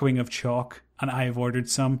Blackwing of chalk, and I have ordered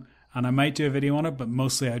some, and I might do a video on it, but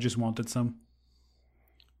mostly I just wanted some.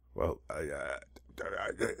 Well,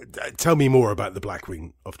 tell me more about the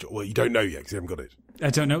Blackwing of chalk. Well, you don't know yet because you haven't got it.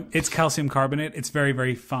 I don't know. It's calcium carbonate. It's very,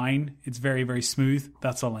 very fine. It's very, very smooth.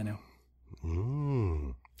 That's all I know.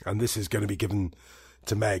 And this is going to be given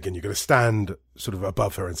to Meg, and you're going to stand sort of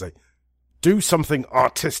above her and say, do something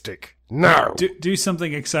artistic now. Do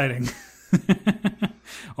something exciting.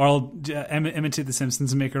 Or I'll imitate The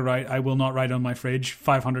Simpsons and make her write, I will not write on my fridge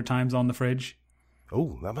 500 times on the fridge.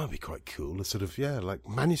 Oh, that might be quite cool. A sort of, like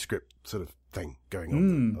manuscript sort of thing going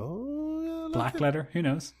on. Oh, yeah. Black letter, who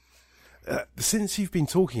knows? Since you've been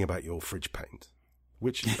talking about your fridge paint,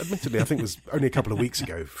 which admittedly I think was only a couple of weeks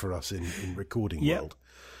ago for us in recording world,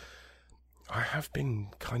 I have been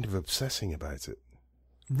kind of obsessing about it.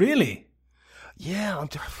 Really? Yeah.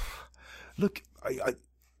 Look,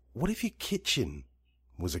 what if your kitchen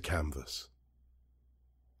was a canvas?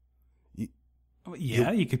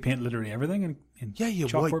 You could paint literally everything in your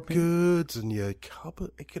chalkboard white paint. goods and your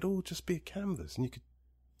cupboard, it could all just be a canvas, and you could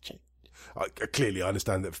check. Clearly, I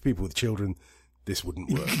understand that for people with children, this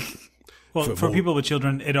wouldn't work. Well, for people with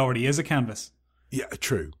children, it already is a canvas. Yeah,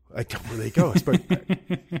 true. Well, there you go. I spoke.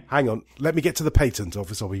 Hang on, let me get to the patent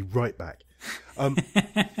office. I'll be right back.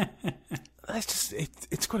 That's just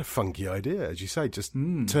it's quite a funky idea, as you say. Just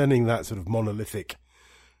turning that sort of monolithic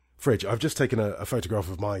fridge. I've just taken a photograph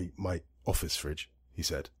of my office fridge. He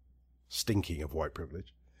said, stinking of white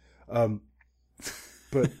privilege. But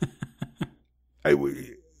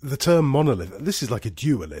the term monolith. This is like a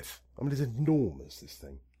duolith. I mean, it's enormous. This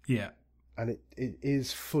thing. Yeah. And it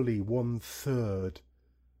is fully 1/3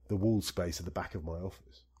 the wall space at the back of my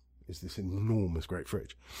office. Is this enormous great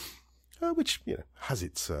fridge, which has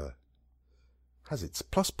its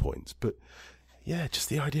plus points, but yeah, just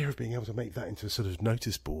the idea of being able to make that into a sort of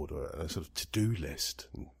notice board or a sort of to-do list,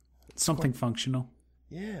 something functional.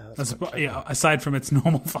 Yeah, aside from its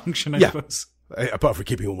normal function, I suppose. Apart from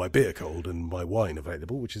keeping all my beer cold and my wine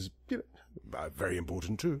available, which is very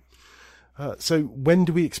important too. So when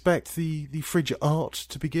do we expect the fridge art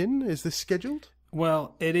to begin? Is this scheduled?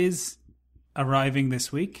 Well, it is arriving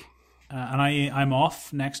this week, and I'm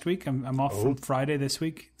off next week. I'm off from Friday this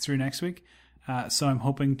week through next week, so I'm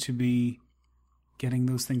hoping to be getting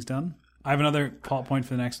those things done. I have another plot point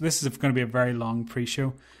for the next. This is going to be a very long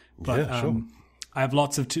pre-show, but sure. I have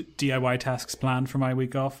lots of DIY tasks planned for my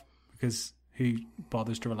week off because who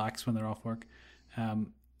bothers to relax when they're off work?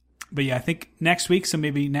 But yeah, I think next week, so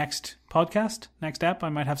maybe next podcast, next app, I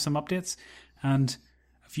might have some updates and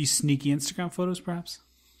a few sneaky Instagram photos, perhaps.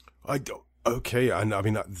 Okay, and I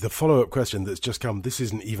mean, the follow-up question that's just come, this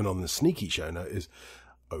isn't even on the sneaky show now, is,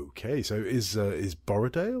 okay, so is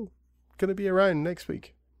Borrowdale going to be around next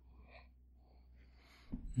week?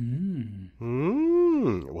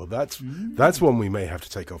 Well, that's one we may have to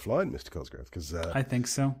take offline, Mr. Cosgrove, because I think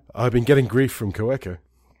so. I've been getting grief from Coeco.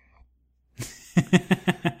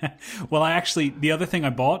 Well, the other thing I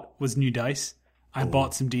bought was new dice. I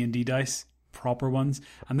bought some D&D dice, proper ones,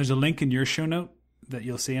 and there's a link in your show note that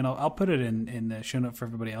you'll see, and I'll put it in the show note for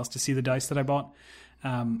everybody else to see the dice that I bought.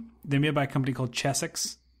 They're made by a company called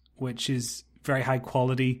Chessex, which is very high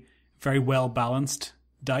quality, very well balanced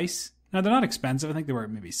dice. Now they're not expensive. I think they were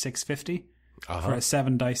maybe $6.50 for a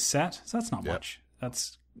 7 dice set, so that's not much.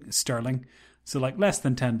 That's sterling, so like less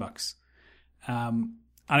than $10.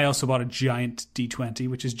 And I also bought a giant D20,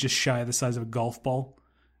 which is just shy of the size of a golf ball,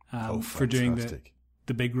 for doing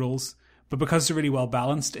the big rolls. But because they're really well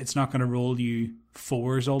balanced, it's not going to roll you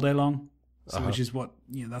 4s all day long. So which is what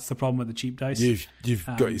that's the problem with the cheap dice. You've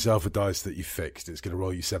got yourself a dice that you fixed. It's going to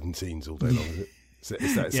roll you 17s all day long.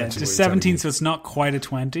 Is that yeah, just 17, so it's not quite a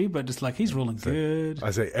 20, but just like he's rolling good.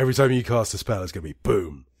 I say every time you cast a spell, it's going to be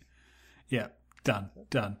boom. Yeah, done.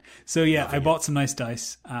 So yeah, I bought some nice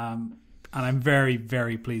dice. And I'm very,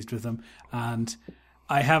 very pleased with them. And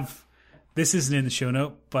I have, this isn't in the show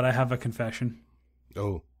note, but I have a confession.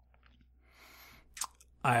 Oh.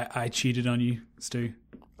 I cheated on you, Stu.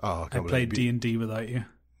 Oh, I played D&D without you.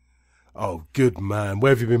 Oh, good man.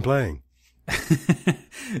 Where have you been playing?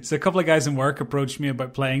 So a couple of guys in work approached me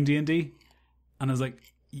about playing D&D. And I was like,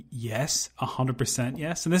 yes, 100%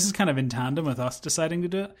 yes. And this is kind of in tandem with us deciding to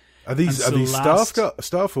do it. Are these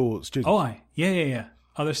staff or students? Oh, yeah.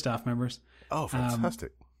 Other staff members. Oh,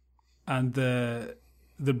 fantastic! And the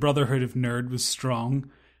Brotherhood of Nerd was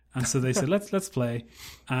strong, and so they said let's play.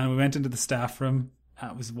 And we went into the staff room.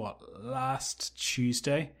 It was last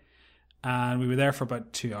Tuesday, and we were there for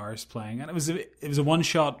about 2 hours playing. And it was a one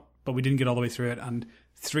shot, but we didn't get all the way through it. And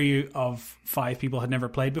 3 of 5 people had never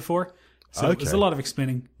played before, so it was a lot of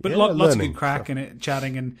explaining, but lots of good crack in it,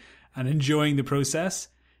 chatting and enjoying the process.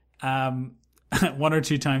 1 or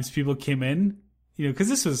 2 times people came in. Because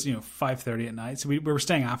this was 5:30 at night, so we were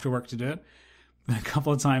staying after work to do it. And a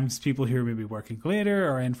couple of times, people who were maybe working later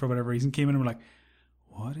or in for whatever reason came in and were like,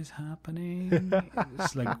 "What is happening?"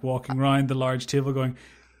 It's like walking around the large table, going,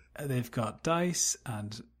 "They've got dice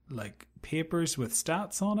and like papers with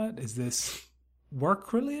stats on it. Is this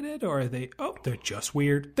work related, or are they? Oh, they're just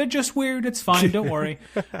weird. They're just weird. It's fine. Don't worry.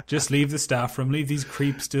 Just leave the staff room. Leave these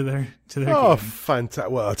creeps to their." Oh,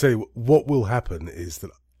 fantastic! Well, I'll tell you what will happen is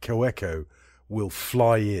that Coeco will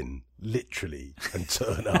fly in literally and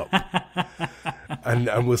turn up,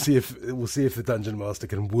 and we'll see if the dungeon master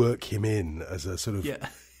can work him in as a sort of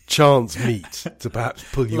chance meet to perhaps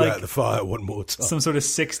pull you out of the fire one more time. Some sort of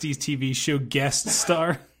 60s TV show guest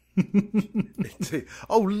star.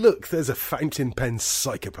 Oh, look, there's a fountain pen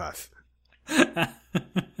psychopath.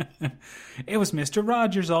 It was Mr.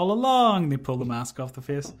 Rogers all along. They pull the mask off the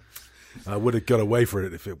face. I would have got away for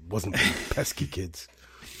it if it wasn't for the pesky kids.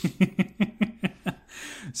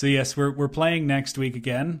 So yes, we're playing next week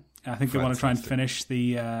again. I think they want to try and finish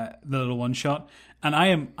the little one shot. And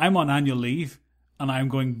I'm on annual leave, and I'm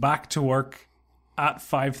going back to work at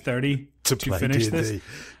 5:30 to finish D&D. this.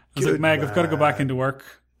 I was like, Meg, I've got to go back into work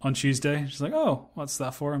on Tuesday. She's like, oh, what's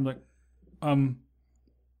that for? I'm like,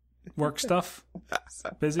 work stuff.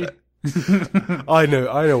 Busy. I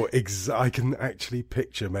know. I can actually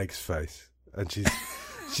picture Meg's face, and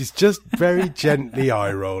she's just very gently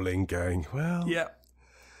eye rolling, going, "Well, yeah,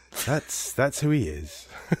 that's who he is."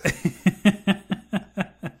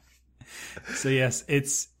 So yes,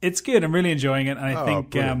 it's good. I'm really enjoying it, and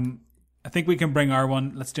I think we can bring our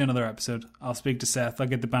one. Let's do another episode. I'll speak to Seth. I'll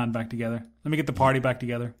get the band back together. Let me get the party back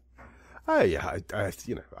together. Oh yeah, I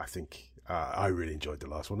think I really enjoyed the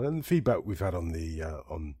last one, and the feedback we've had on the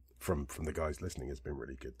from the guys listening has been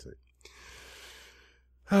really good too.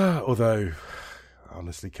 Although,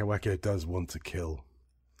 honestly, Kawako does want to kill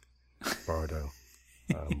Borrowdale.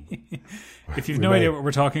 If you've no idea what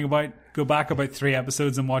we're talking about, go back about 3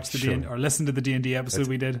 episodes and watch the or listen to the D&D episode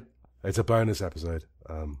we did. It's a bonus episode.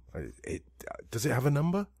 Does it have a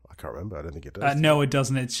number? I can't remember. I don't think it does. No, it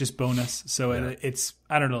doesn't. It's just bonus. So it's,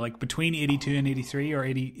 I don't know, like between 82 and 83 or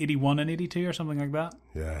 81 and 82 or something like that.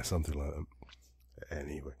 Yeah, something like that.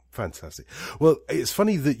 Anyway, fantastic. Well, it's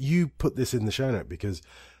funny that you put this in the show note because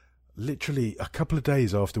literally a couple of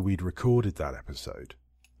days after we'd recorded that episode,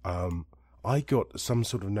 I got some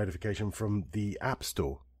sort of notification from the App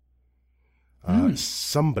Store.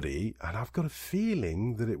 Somebody, and I've got a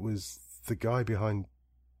feeling that it was the guy behind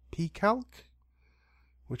PCalc,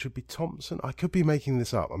 which would be Thompson. I could be making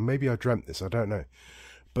this up, and maybe I dreamt this, I don't know.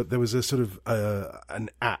 But there was a sort of an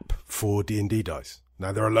app for D&D dice.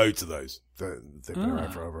 Now, there are loads of those. They've been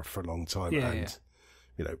around for a long time.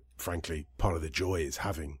 You know, frankly, part of the joy is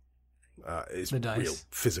having is real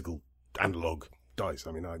physical analog dice.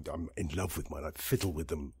 I mean, I'm in love with mine. I fiddle with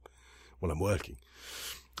them when I'm working.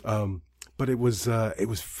 But it was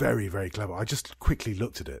very, very clever. I just quickly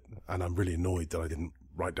looked at it, and I'm really annoyed that I didn't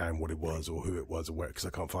write down what it was or who it was or where, because I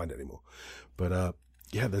can't find it anymore. But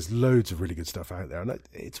yeah, there's loads of really good stuff out there, and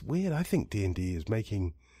it's weird. I think D&D is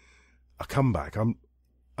making a comeback.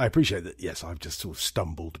 I appreciate that. Yes, I've just sort of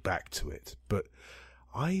stumbled back to it, but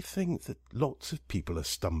I think that lots of people are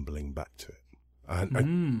stumbling back to it,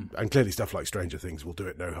 and clearly stuff like Stranger Things will do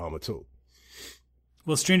it no harm at all.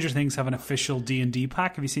 Well, Stranger Things have an official D&D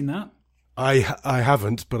pack. Have you seen that? I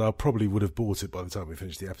haven't, but I probably would have bought it by the time we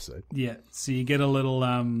finished the episode. Yeah, so you get a little,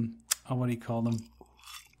 what do you call them?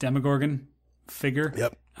 Demogorgon figure.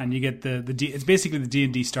 Yep. And you get it's basically the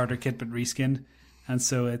D&D starter kit, but reskinned. And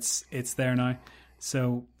so it's there now.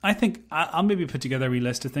 So I think I'll maybe put together a wee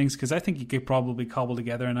list of things, because I think you could probably cobble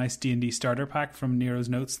together a nice D&D starter pack from Nero's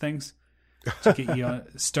Notes things to get you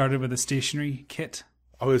started with a stationery kit.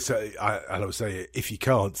 I would say, if you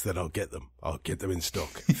can't, then I'll get them. I'll get them in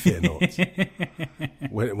stock. Fear not.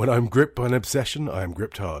 When I'm gripped by an obsession, I am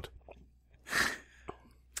gripped hard.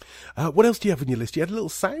 What else do you have on your list? You had a little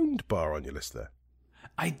sound bar on your list there.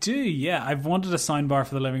 I do, yeah. I've wanted a sound bar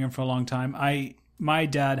for the living room for a long time. My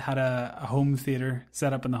dad had a home theater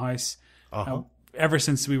set up in the house ever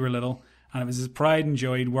since we were little, and it was his pride and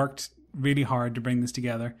joy. He'd worked really hard to bring this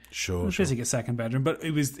together. Sure. It was basically a second bedroom, but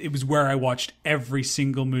it was where I watched every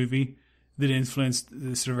single movie that influenced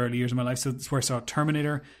the sort of early years of my life. So it's where I saw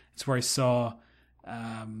Terminator. It's where I saw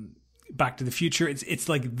Back to the Future. It's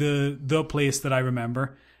like the place that I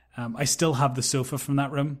remember. I still have the sofa from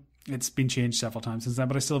that room. It's been changed several times since then,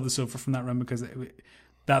 but I still have the sofa from that room because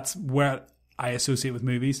that's where I associate with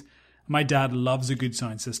movies. My dad loves a good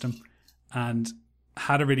sound system and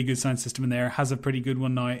had a really good sound system in there, has a pretty good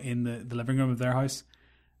one now in the living room of their house.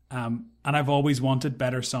 And I've always wanted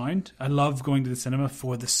better sound. I love going to the cinema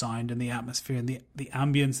for the sound and the atmosphere and the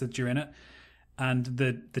ambience that you're in it. And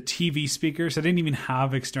the TV speakers, I didn't even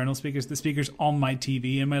have external speakers. The speakers on my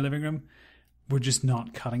TV in my living room were just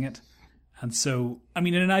not cutting it. And so, I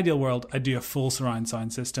mean, in an ideal world, I'd do a full surround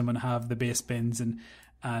sound system and have the bass bins and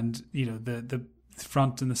you know, the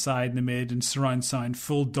front and the side and the mid and surround sound,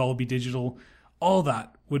 full Dolby Digital. All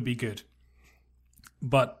that would be good.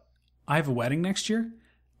 But I have a wedding next year,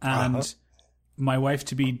 and my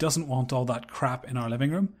wife-to-be doesn't want all that crap in our living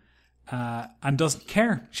room and doesn't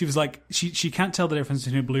care. She was like, she can't tell the difference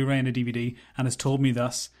between a Blu-ray and a DVD, and has told me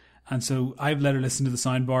thus. And so I've let her listen to the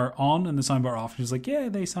soundbar on and the soundbar off. She's like, yeah,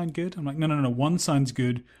 they sound good. I'm like, no. One sounds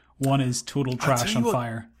good, One is total trash on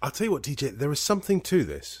fire. I'll tell you what, DJ, there is something to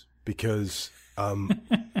this because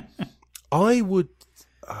I would,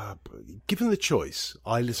 given the choice,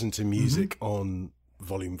 I listen to music on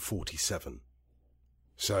volume 47.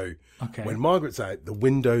 So when Margaret's out, the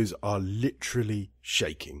windows are literally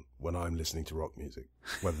shaking when I'm listening to rock music,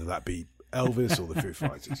 whether that be Elvis or the Foo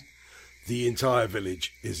Fighters. The entire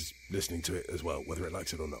village is listening to it as well, whether it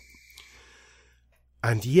likes it or not.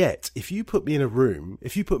 And yet, if you put me in a room,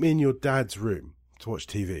 if you put me in your dad's room to watch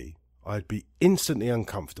TV, I'd be instantly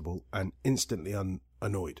uncomfortable and instantly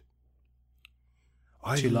annoyed.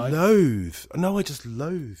 I just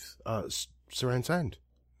loathe surround sound.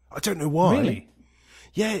 I don't know why. Really?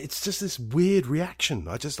 Yeah, it's just this weird reaction.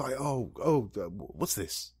 I just like, what's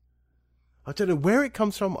this? I don't know where it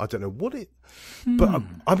comes from. I don't know what it... But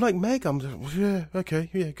I'm like Meg. I'm just, yeah, okay,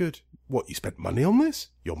 yeah, good. What, you spent money on this?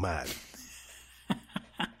 You're mad.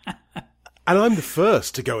 And I'm the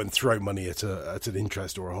first to go and throw money at an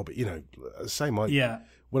interest or a hobby. You know, same.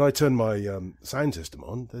 When I turn my sound system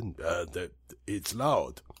on, then it's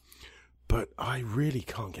loud. But I really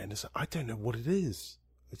can't get into... I don't know what it is.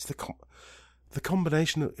 It's the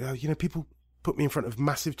combination of, people put me in front of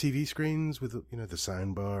massive TV screens with, the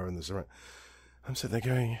sound bar and the surround. I'm sitting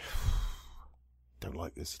there going, don't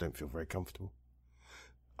like this. I don't feel very comfortable.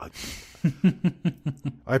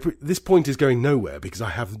 This point is going nowhere because I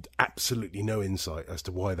have absolutely no insight as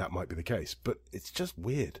to why that might be the case. But it's just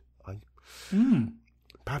weird.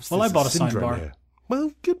 Perhaps I bought a sound bar. Here.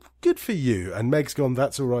 Well, good for you. And Meg's gone,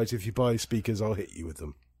 that's all right. If you buy speakers, I'll hit you with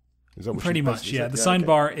them. Is that what Pretty much, yeah. The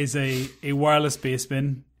soundbar is a wireless bass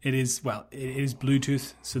bin. It is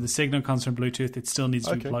Bluetooth, so the signal comes from Bluetooth. It still needs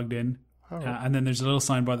to be plugged in. Right. And then there's a little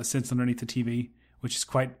soundbar that sits underneath the TV, which is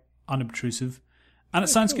quite unobtrusive. And it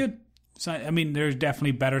sounds good. So, I mean, there's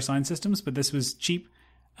definitely better sound systems, but this was cheap,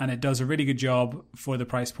 and it does a really good job for the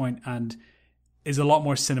price point and is a lot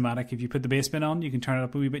more cinematic. If you put the bass bin on, you can turn it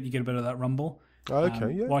up a wee bit, you get a bit of that rumble.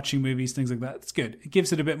 Watching movies, things like that. It's good. It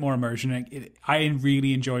gives it a bit more immersion. I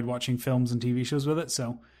really enjoyed watching films and TV shows with it,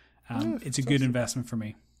 so it's a good investment for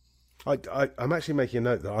me. I'm actually making a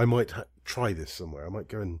note that I might try this somewhere. I might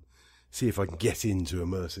go and see if I can get into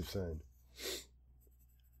immersive sound.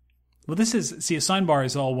 Well, a soundbar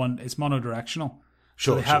is all one. It's monodirectional.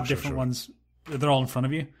 So they have different ones. They're all in front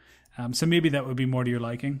of you. So maybe that would be more to your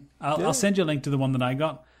liking. I'll send you a link to the one that I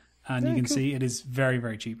got, and you can see it is very,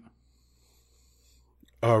 very cheap.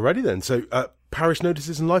 Alrighty then. So, parish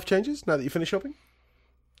notices and life changes now that you finish shopping?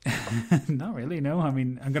 Not really, no. I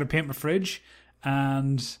mean, I'm going to paint my fridge,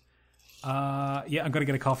 and I'm going to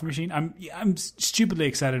get a coffee machine. I'm stupidly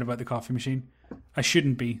excited about the coffee machine. I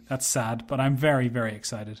shouldn't be. That's sad, but I'm very, very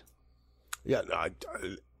excited. Yeah,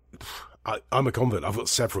 I'm a convert. I've got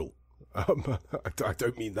several. I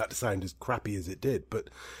don't mean that to sound as crappy as it did,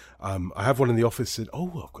 but I have one in the office I've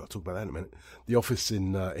got to talk about that in a minute. The office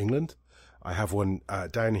in England. I have one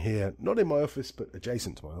down here, not in my office, but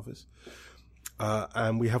adjacent to my office.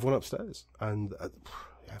 And we have one upstairs. And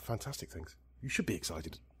fantastic things. You should be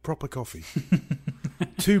excited. Proper coffee.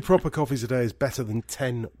 2 proper coffees a day is better than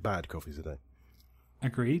 10 bad coffees a day.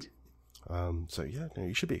 Agreed.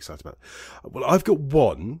 You should be excited about it. Well, I've got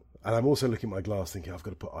one, and I'm also looking at my glass thinking I've got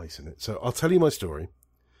to put ice in it. So I'll tell you my story,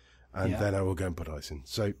 and then I will go and put ice in.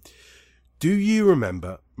 So, do you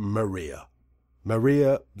remember Maria?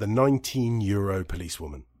 Maria, the 19-euro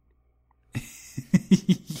policewoman.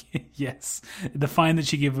 Yes. The fine that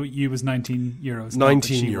she gave you was 19 euros.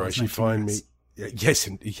 19 euros. She fined me.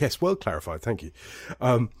 Yes, well clarified. Thank you.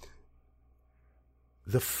 The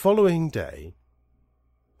following day,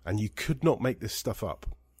 and you could not make this stuff up,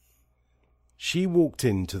 she walked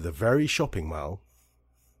into the very shopping mall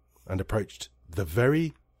and approached the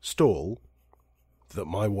very stall that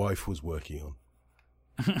my wife was working on.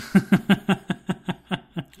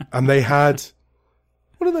 And they had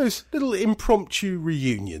one of those little impromptu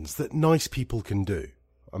reunions that nice people can do.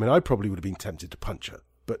 I mean, I probably would have been tempted to punch her,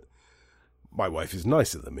 but my wife is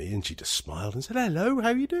nicer than me, and she just smiled and said, "Hello, how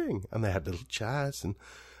are you doing?" And they had little chats, and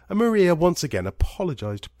Maria once again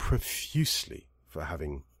apologised profusely for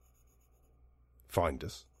having fined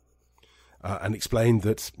us, and explained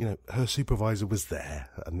that her supervisor was there,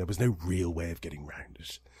 and there was no real way of getting round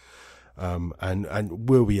it. And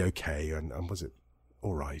were we okay? And was it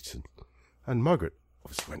all right? And Margaret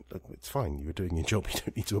obviously went, "Look, it's fine. You were doing your job. You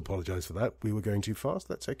don't need to apologise for that. We were going too fast.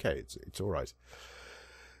 That's okay. It's all right."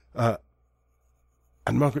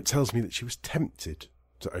 And Margaret tells me that she was tempted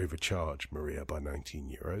to overcharge Maria by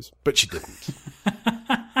 19 euros, but she didn't.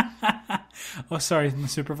 Oh, sorry, my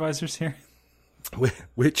supervisor's here.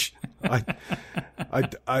 Which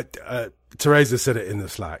Teresa said it in the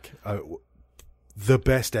Slack. the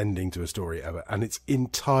best ending to a story ever, and it's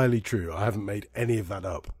entirely true. I haven't made any of that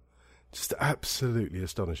up. Just absolutely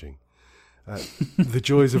astonishing. The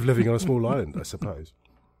joys of living on a small island, I suppose.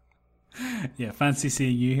 Yeah, fancy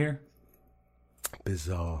seeing you here.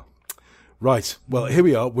 Bizarre. Right, well, here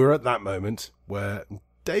we are. We're at that moment where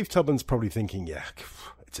Dave Tubman's probably thinking, yeah,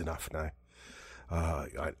 it's enough now.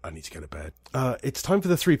 I need to go to bed. It's time for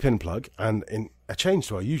the 3-pin plug, and in a change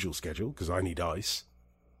to our usual schedule, because I need ice.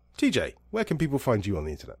 TJ, where can people find you on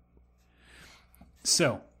the internet?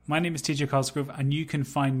 So, my name is TJ Cosgrove, and you can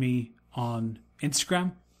find me on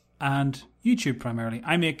Instagram and YouTube primarily.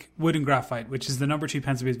 I make Wood and Graphite, which is the number 2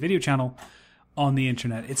 pencil-based video channel on the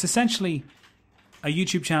internet. It's essentially a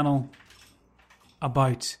YouTube channel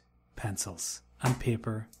about pencils and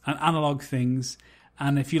paper and analog things.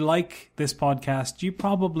 And if you like this podcast, you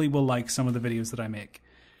probably will like some of the videos that I make.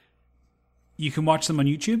 You can watch them on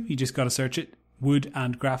YouTube. You just got to search it, Wood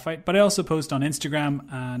and Graphite. But I also post on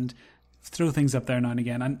Instagram and throw things up there now and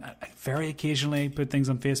again. And I very occasionally put things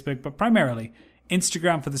on Facebook, but primarily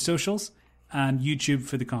Instagram for the socials and YouTube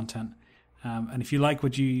for the content. And if you like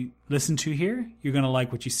what you listen to here, you're going to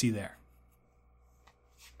like what you see there.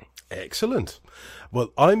 Excellent.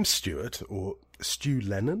 Well, I'm Stuart, or Stu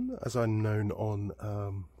Lennon, as I'm known on,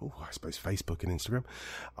 I suppose Facebook and Instagram.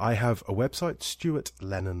 I have a website,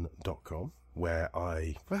 stuartlennon.com, where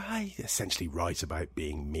I essentially write about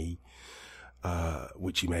being me,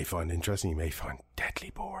 which you may find interesting, you may find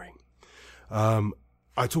deadly boring.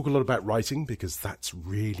 I talk a lot about writing because that's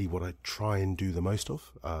really what I try and do the most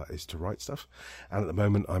of, is to write stuff. And at the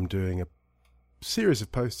moment, I'm doing a series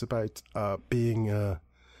of posts about being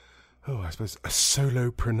I suppose a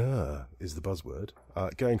solopreneur is the buzzword.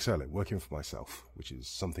 Going solo, working for myself, which is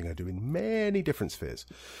something I do in many different spheres.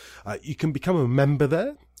 You can become a member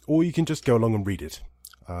there, or you can just go along and read it.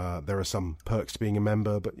 There are some perks to being a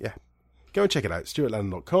member, but yeah, go and check it out.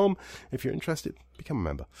 stuartlennon.com. If you're interested, become a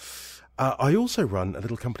member. I also run a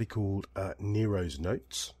little company called Nero's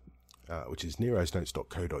Notes, which is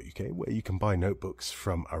nerosnotes.co.uk, where you can buy notebooks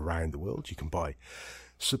from around the world. You can buy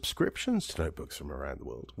subscriptions to notebooks from around the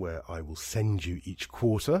world, where I will send you each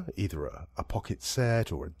quarter either a pocket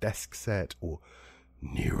set or a desk set or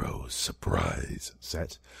Nero's surprise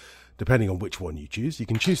set, depending on which one you choose. You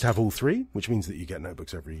can choose to have all three, which means that you get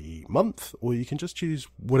notebooks every month, or you can just choose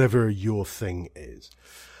whatever your thing is.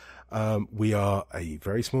 We are a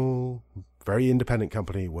very small, very independent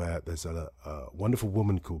company where there's a wonderful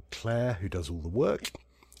woman called Claire who does all the work,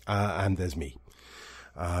 and there's me.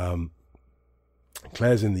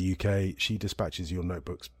 Claire's in the UK. She dispatches your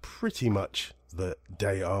notebooks pretty much the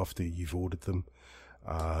day after you've ordered them.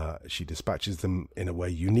 She dispatches them in a way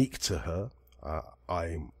unique to her.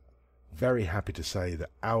 I'm very happy to say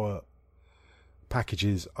that our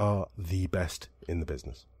packages are the best in the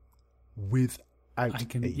business, without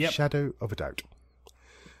a shadow of a doubt.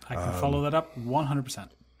 I can follow that up 100%.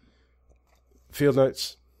 Field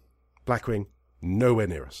Notes, Blackwing, nowhere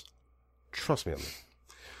near us. Trust me on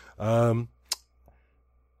that.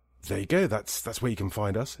 There you go. That's where you can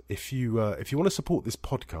find us. If you want to support this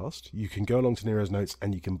podcast, you can go along to Nero's Notes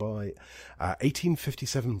and you can buy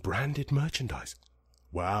 1857 branded merchandise.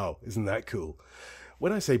 Wow, isn't that cool?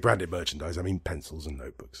 When I say branded merchandise, I mean pencils and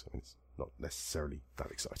notebooks. I mean, it's not necessarily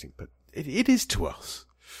that exciting, but it is to us.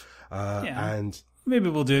 And maybe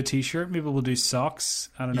we'll do a T-shirt. Maybe we'll do socks.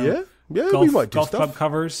 I don't know. Yeah, golf, we might do golf stuff. club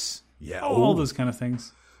covers. Yeah, all those kind of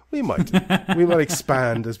things. We might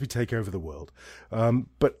expand as we take over the world.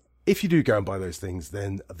 But if you do go and buy those things,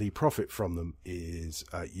 then the profit from them is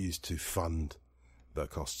used to fund the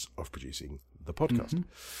costs of producing the podcast.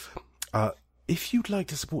 Mm-hmm. If you'd like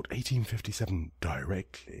to support 1857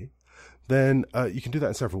 directly, then you can do that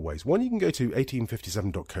in several ways. One, you can go to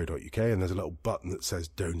 1857.co.uk and there's a little button that says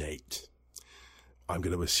donate. I'm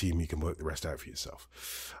going to assume you can work the rest out for yourself.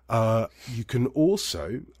 You can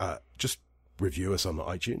also just review us on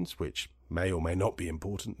iTunes, which may or may not be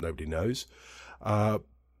important. Nobody knows. But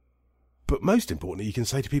most importantly, you can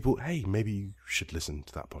say to people, hey, maybe you should listen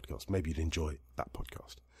to that podcast. Maybe you'd enjoy that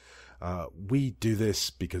podcast. We do this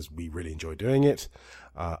because we really enjoy doing it.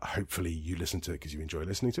 Hopefully you listen to it because you enjoy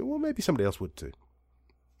listening to it. Well, maybe somebody else would too.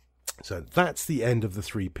 So that's the end of the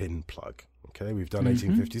 3-pin plug. Okay, we've done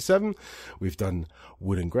 1857. We've done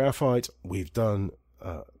Wood and Graphite. We've done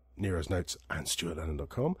Nero's Notes and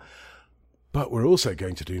stuartlennon.com. But we're also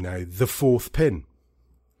going to do now the 4th pin.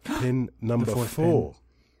 Pin number 4.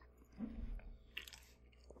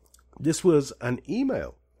 This was an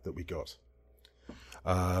email that we got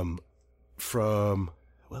from,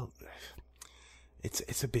 well,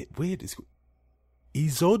 it's a bit weird. It's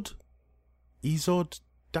Izod-pen,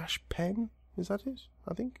 is that it?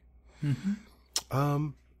 I think. Mm-hmm.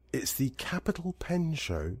 It's the Capital Pen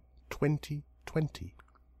Show 2020.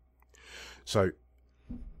 So,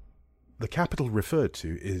 the capital referred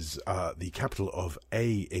to is the capital of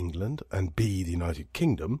A, England, and B, the United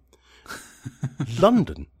Kingdom,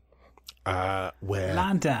 London. Where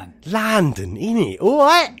London, innit? All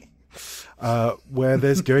right. Where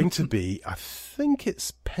there's going to be, I think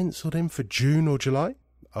it's penciled in for June or July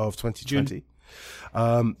of 2020,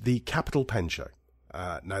 the Capital Pen Show.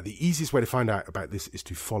 Now, the easiest way to find out about this is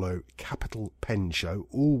to follow Capital Pen Show,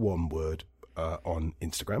 all one word, on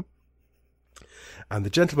Instagram. And the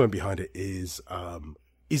gentleman behind it is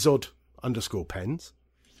Izod_pens,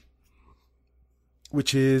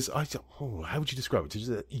 which is, how would you describe it? It's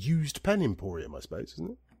a used pen emporium, I suppose,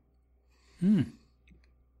 isn't it?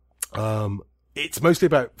 It's mostly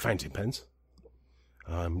about fountain pens.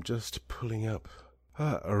 I'm just pulling up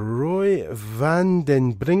Roy van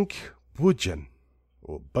den Brink Budjen,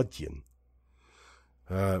 or Budjen,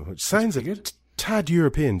 which sounds a tad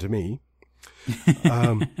European to me.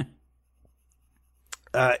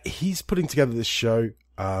 He's putting together this show.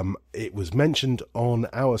 It was mentioned on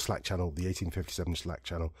our Slack channel, the 1857 Slack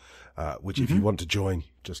channel, which if you want to join,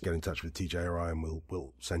 just get in touch with TJ or I and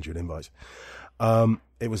we'll send you an invite.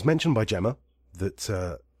 It was mentioned by Gemma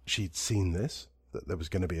that she'd seen this, that there was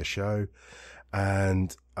going to be a show.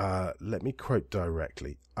 And let me quote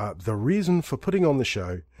directly. The reason for putting on the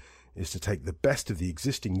show is to take the best of the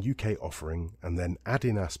existing UK offering and then add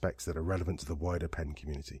in aspects that are relevant to the wider pen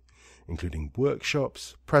community, including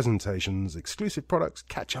workshops, presentations, exclusive products,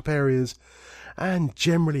 catch-up areas, and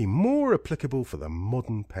generally more applicable for the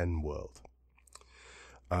modern pen world.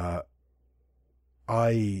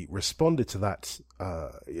 I responded to that,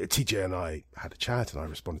 TJ and I had a chat, and I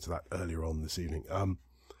responded to that earlier on this evening.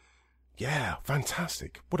 Yeah,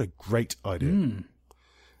 fantastic. What a great idea.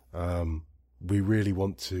 We really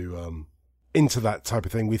want to into that type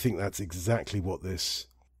of thing. We think that's exactly what this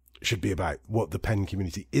should be about, what the pen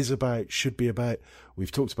community is about, should be about.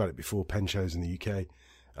 We've talked about it before, pen shows in the UK.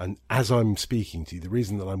 And as I'm speaking to you, the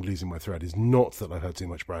reason that I'm losing my thread is not that I've had too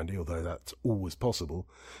much brandy, although that's always possible.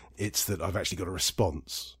 It's that I've actually got a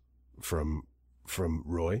response from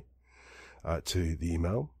Roy to the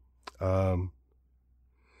email.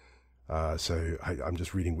 So I'm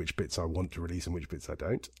just reading which bits I want to release and which bits I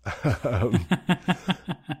don't.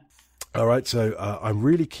 All right, so I'm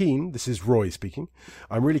really keen, this is Roy speaking,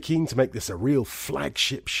 I'm really keen to make this a real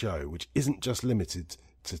flagship show, which isn't just limited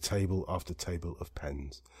to table after table of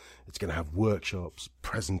pens. It's going to have workshops,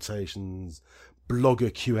 presentations,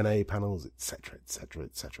 blogger Q&A panels, etc., etc.,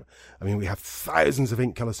 etc. I mean, we have thousands of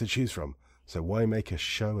ink colours to choose from, so why make a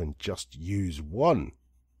show and just use one?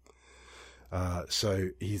 So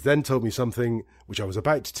he's then told me something which I was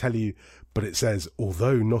about to tell you, but it says,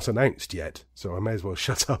 although not announced yet. So I may as well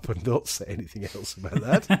shut up and not say anything else about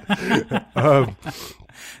that.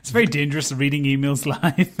 It's very dangerous reading emails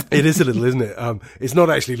live. It is a little, isn't it? It's not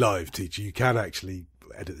actually live, teacher. You can actually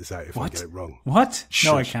edit this out if I get it wrong. What?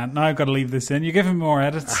 No, I can't. Now I've got to leave this in. You're giving me more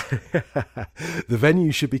edits. The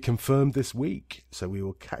venue should be confirmed this week, so we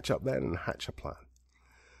will catch up then and hatch a plan.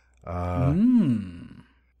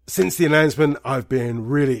 Since the announcement, I've been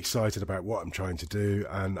really excited about what I'm trying to do,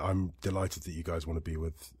 and I'm delighted that you guys want to be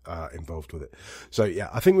involved with it. So yeah,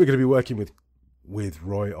 I think we're going to be working with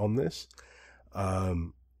Roy on this.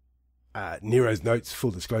 Nero's notes,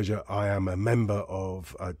 full disclosure, I am a member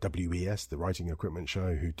of WES, the Writing Equipment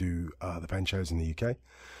Show, who do the pen shows in the UK,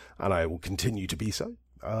 and I will continue to be so.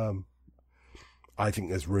 I think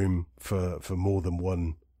there's room for more than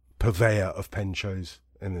one purveyor of pen shows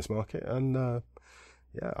in this market, and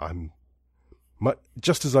yeah,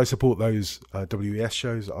 just as I support those WES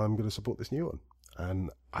shows, I'm going to support this new one, and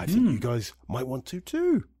I think you guys might want to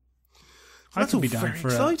too. So I could be down for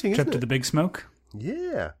a trip to the Big Smoke.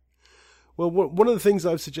 Yeah. Well, one of the things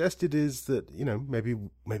I've suggested is that maybe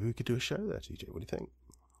we could do a show there, TJ. What do you think?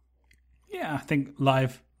 Yeah, I think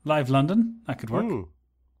live London, that could work.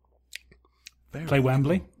 Play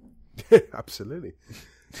Wembley. Absolutely.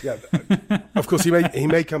 Yeah, of course he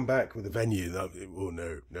may come back with a venue. No,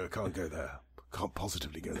 can't go there. Can't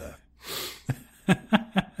positively go there.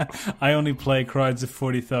 I only play crowds of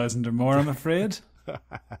 40,000 or more, I'm afraid.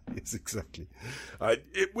 Yes, exactly.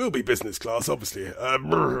 It will be business class, obviously.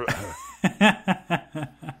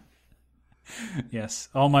 Yes,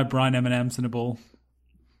 all my brown M&Ms in a bowl.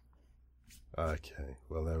 Okay,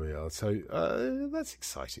 well there we are. So that's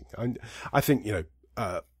exciting. I think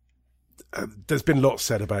there's been lots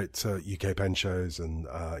said about UK pen shows, and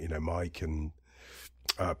Mike and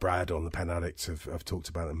Brad on the Pen Addict have talked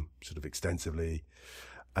about them sort of extensively.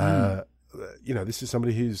 This is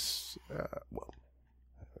somebody who's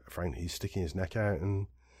frankly, he's sticking his neck out and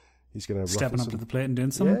he's going to stepping up to the plate and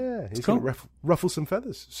doing something. Yeah, he's going to ruffle some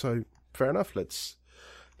feathers. So fair enough. Let's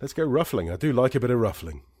go ruffling. I do like a bit of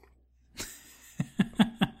ruffling.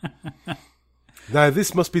 Now,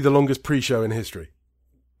 this must be the longest pre-show in history.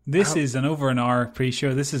 This is an over an hour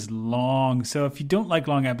pre-show. This is long. So if you don't like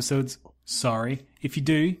long episodes, sorry. If you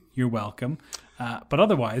do, you're welcome. But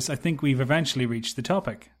otherwise, I think we've eventually reached the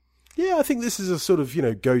topic. Yeah, I think this is a sort of,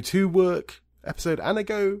 go to work episode and a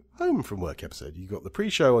go home from work episode. You got the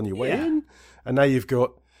pre-show on your way in, and now you've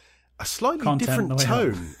got a slightly different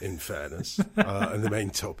tone, in fairness, in the main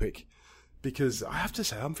topic. Because I have to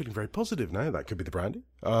say, I'm feeling very positive now. That could be the brandy.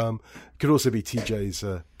 Could also be TJ's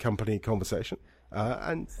company conversation.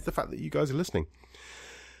 And the fact that you guys are listening.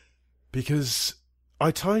 Because I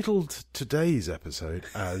titled today's episode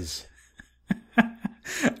as...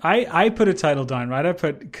 I put a title down, right? I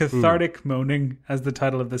put Cathartic Moaning as the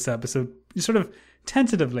title of this episode, sort of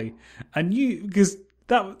tentatively. And because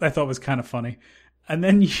that I thought was kind of funny. And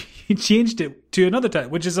then you changed it to another title,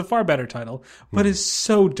 which is a far better title, but is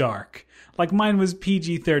so dark. Like mine was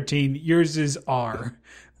PG-13, yours is R.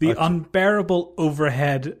 The unbearable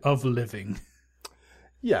overhead of living.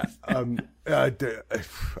 Yeah.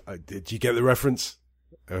 Did you get the reference?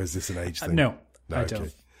 Or is this an age thing? No, I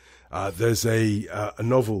don't. There's a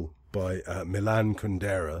novel by Milan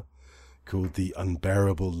Kundera called The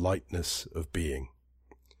Unbearable Lightness of Being.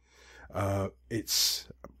 It's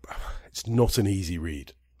not an easy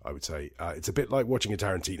read, I would say. It's a bit like watching a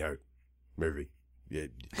Tarantino movie.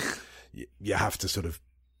 You have to sort of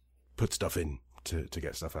put stuff in to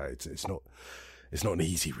get stuff out. It's not an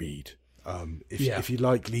easy read. If you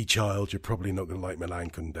like Lee Child, you're probably not going to like Milan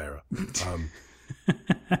Kundera.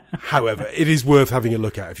 However, it is worth having a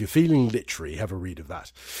look at. If you're feeling literary, have a read of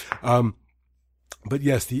that. But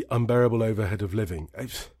yes, The Unbearable Overhead of Living.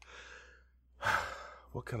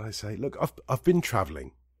 What can I say? Look, I've been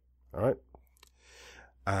travelling, all right?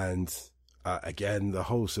 And again, the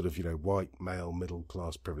whole sort of, white, male,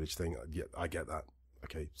 middle-class privilege thing, I get that.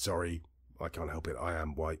 Okay, sorry, I can't help it. I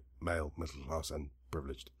am white, male, middle-class, and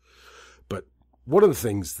privileged. But one of the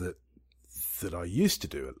things that I used to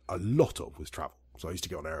do a lot of was travel. So I used to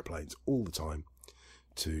get on airplanes all the time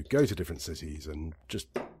to go to different cities and just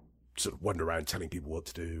sort of wander around telling people what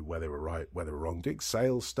to do, where they were right, where they were wrong, doing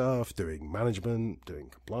sales stuff, doing management, doing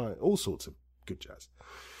compliance, all sorts of good jazz.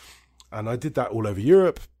 And I did that all over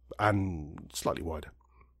Europe and slightly wider.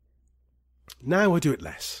 Now I do it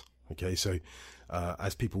less. Okay, so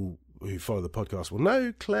as people who follow the podcast will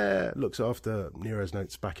know, Claire looks after Nero's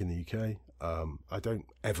Notes back in the UK. I don't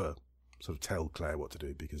ever sort of tell Claire what to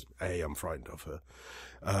do because A, I'm frightened of her,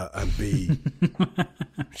 and B,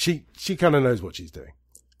 she kind of knows what she's doing.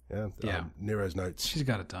 Yeah. Nero's Notes. She's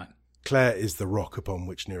got it done. Claire is the rock upon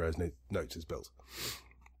which Nero's Notes is built.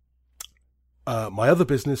 My other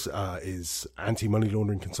business is anti-money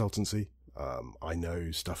laundering consultancy. I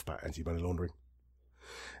know stuff about anti-money laundering.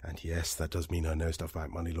 And yes, that does mean I know stuff about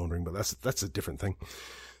money laundering, but that's a different thing.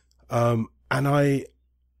 And I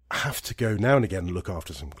have to go now and again and look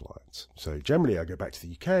after some clients. So generally I go back to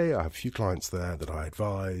the UK. I have a few clients there that I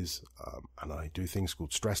advise, and I do things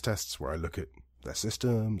called stress tests where I look at their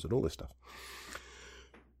systems and all this stuff.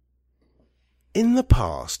 In the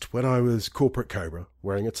past, when I was corporate Cobra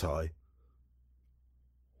wearing a tie,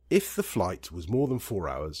 if the flight was more than 4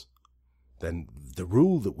 hours, then the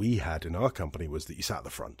rule that we had in our company was that you sat at the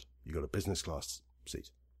front. You got a business class seat.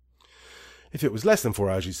 If it was less than 4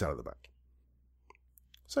 hours, you sat at the back.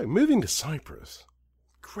 So moving to Cyprus,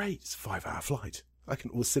 great, it's a 5-hour flight. I can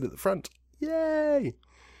always sit at the front. Yay!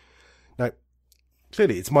 Now,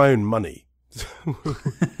 clearly it's my own money.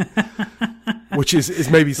 Which is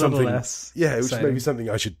maybe something, which may be something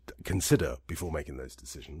I should consider before making those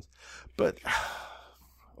decisions. But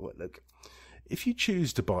look, if you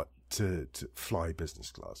choose to fly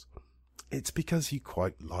business class, it's because you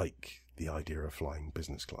quite like the idea of flying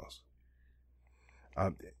business class.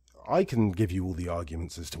 I can give you all the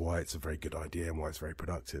arguments as to why it's a very good idea and why it's very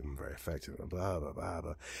productive and very effective and blah, blah, blah,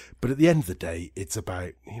 blah. But at the end of the day, it's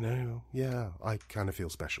about, I kind of feel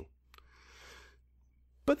special.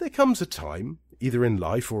 But there comes a time, either in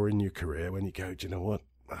life or in your career, when you go, do you know what?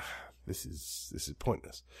 This is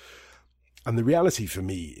pointless. And the reality for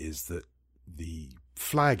me is that the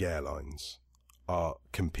flag airlines are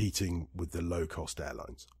competing with the low-cost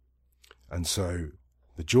airlines. And so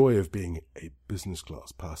the joy of being a business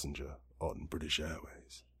class passenger on British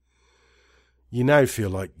Airways, you now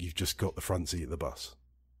feel like you've just got the front seat of the bus.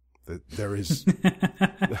 There is,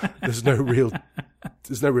 there's no real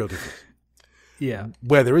difference. Yeah.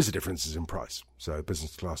 Where there is a difference is in price. So a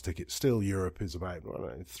business class ticket, still Europe is about, I don't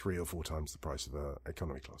know, 3 or 4 times the price of an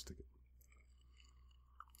economy class ticket.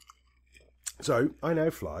 So I now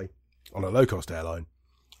fly on a low-cost airline,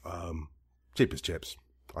 cheap as chips.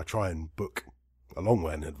 I try and book a long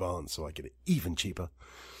way in advance so I get it even cheaper.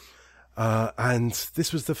 And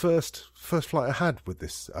this was the first flight I had with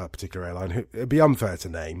this particular airline. It'd be unfair to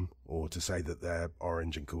name or to say that they're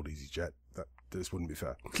orange and called EasyJet. This wouldn't be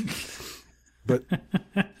fair. But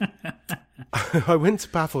I went to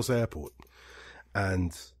Paphos Airport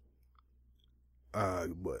and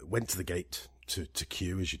went to the gate to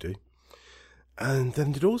queue, as you do. And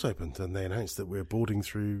then the doors opened and they announced that we're boarding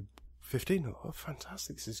through 15. Oh,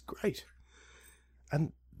 fantastic. This is great.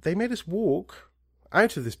 And they made us walk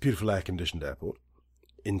out of this beautiful air-conditioned airport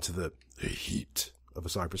into the heat of a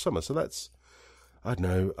Cyprus summer. So that's, I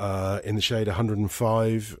don't know, in the shade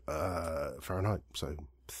 105 Fahrenheit, so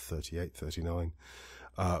 38, 39,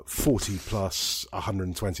 40 plus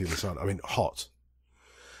 120 in the sun. I mean, hot.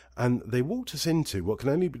 And they walked us into what can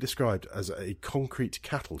only be described as a concrete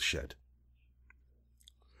cattle shed,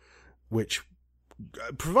 which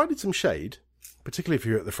provided some shade, particularly if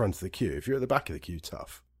you're at the front of the queue. If you're at the back of the queue,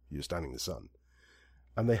 tough. You're standing in the sun.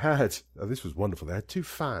 And they had, this was wonderful, they had 2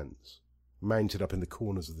 fans mounted up in the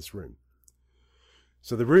corners of this room.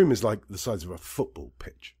 So the room is like the size of a football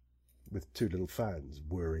pitch with 2 little fans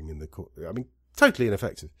whirring in the corner. I mean, totally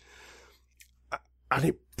ineffective. And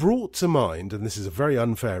it brought to mind, and this is a very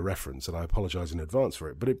unfair reference, and I apologise in advance for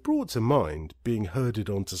it, but it brought to mind being herded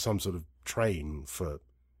onto some sort of train for,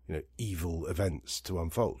 evil events to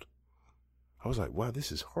unfold. I was like, wow,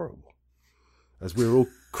 this is horrible. As we were all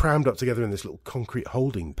crammed up together in this little concrete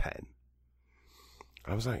holding pen.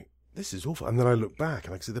 I was like, this is awful. And then I looked back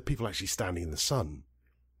and I could see the people actually standing in the sun.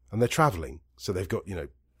 And they're travelling. So they've got,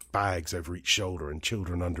 bags over each shoulder and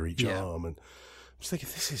children under each arm. And I was thinking,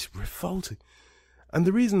 this is revolting. And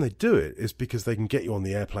the reason they do it is because they can get you on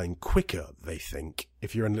the airplane quicker, they think,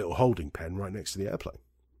 if you're in a little holding pen right next to the airplane.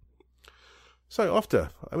 So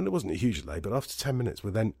it wasn't a huge delay, but after 10 minutes,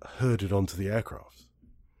 we're then herded onto the aircraft.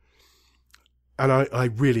 And I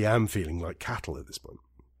really am feeling like cattle at this point.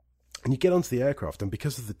 And you get onto the aircraft, and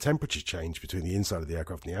because of the temperature change between the inside of the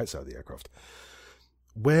aircraft and the outside of the aircraft,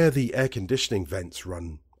 where the air conditioning vents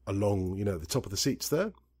run along, the top of the seats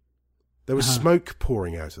there was smoke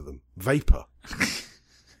pouring out of them, vapour.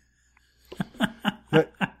 Now,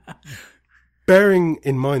 bearing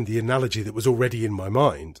in mind the analogy that was already in my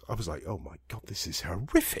mind, I was like, oh my God, this is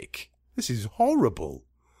horrific. This is horrible.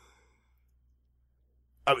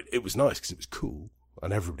 I mean, it was nice because it was cool,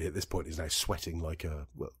 and everybody at this point is now sweating like a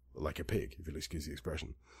pig, if you'll excuse the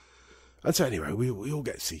expression. And so anyway, we all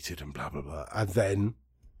get seated and blah, blah, blah. And then,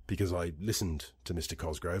 because I listened to Mr.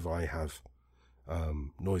 Cosgrove, I have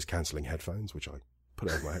noise-cancelling headphones, which I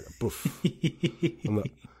put over my head, boof, and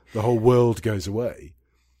the whole world goes away.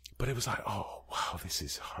 But it was like, oh, wow, this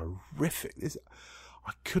is horrific.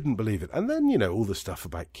 I couldn't believe it. And then, all the stuff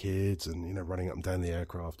about kids and, running up and down the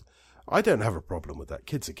aircraft. I don't have a problem with that.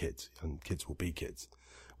 Kids are kids, and kids will be kids.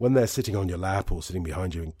 When they're sitting on your lap or sitting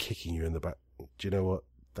behind you and kicking you in the back, do you know what?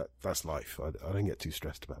 That's life. I don't get too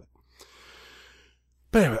stressed about it.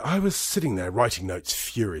 But anyway, I was sitting there writing notes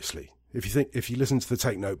furiously. If you listen to the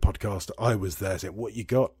Take Note podcast, I was there saying, what you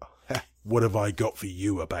got? What have I got for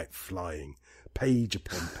you about flying? Page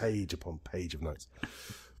upon page upon page of notes.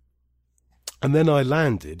 And then I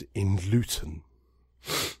landed in Luton.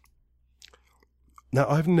 Now,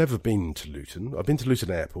 I've never been to Luton. I've been to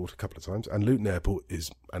Luton Airport a couple of times, and Luton Airport is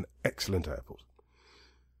an excellent airport.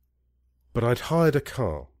 But I'd hired a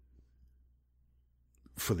car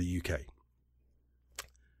for the UK.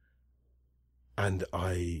 And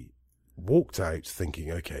I walked out thinking,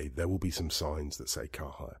 okay, there will be some signs that say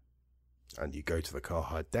car hire. And you go to the car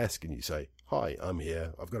hire desk and you say, hi, I'm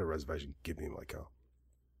here. I've got a reservation. Give me my car.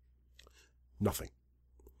 Nothing.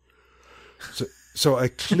 So I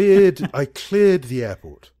cleared the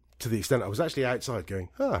airport to the extent I was actually outside going,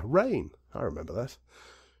 rain. I remember that.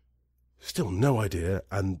 Still no idea.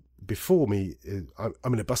 And before me,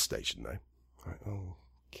 I'm in a bus station now. Right,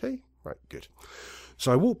 okay, right, good.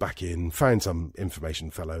 So I walked back in, found some information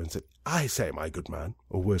fellow and said, I say, my good man,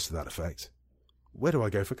 or words to that effect, where do I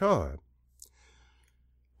go for car hire?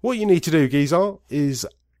 What you need to do, geezer, is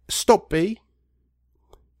stop B,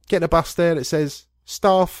 get a bus there that says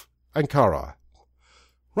staff and car hire.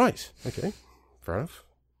 Right, okay, fair enough.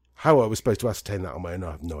 How I was supposed to ascertain that on my own,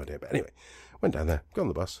 I have no idea. But anyway, went down there, got on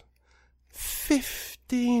the bus.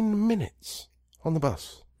 15 minutes on the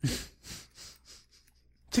bus.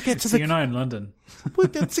 To get to so you're not in London. To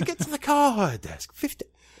get to the car hire desk. 50.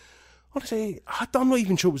 Honestly, I'm not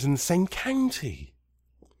even sure it was in the same county.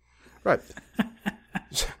 Right.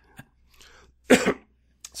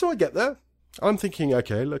 So I get there. I'm thinking,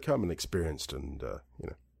 okay, look, I'm an experienced and,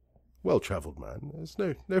 well-travelled man. There's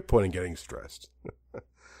no point in getting stressed.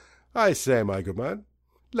 I say, my good man,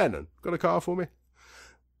 Lennon, got a car for me?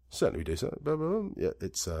 Certainly we do, sir. Blah, blah, blah. Yeah,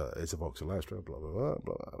 it's a Vauxhall Astra, blah, blah, blah,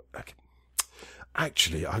 blah, blah. Okay.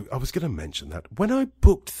 Actually, I was going to mention that when I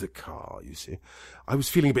booked the car, you see, I was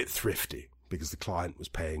feeling a bit thrifty because the client was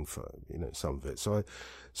paying for, some of it. So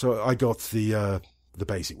I got the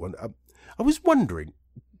basic one. I was wondering,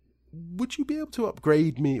 would you be able to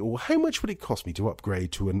upgrade me, or how much would it cost me to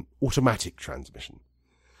upgrade to an automatic transmission?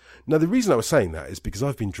 Now, the reason I was saying that is because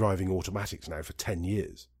I've been driving automatics now for 10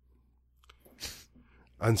 years.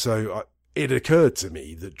 And so it occurred to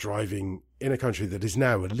me that driving in a country that is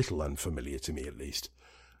now a little unfamiliar to me, at least,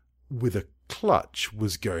 with a clutch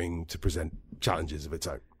was going to present challenges of its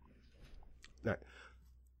own. Now,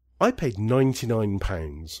 I paid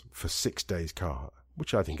 £99 for 6 days car hire,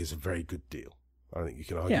 which I think is a very good deal. I don't think you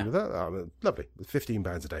can argue with that. Lovely.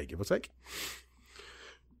 £15 a day, give or take.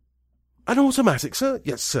 An automatic, sir?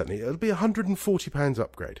 Yes, certainly. It'll be £140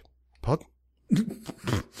 upgrade. Pardon?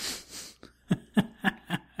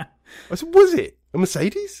 I said, was it a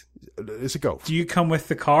Mercedes? It's a Golf. Do you come with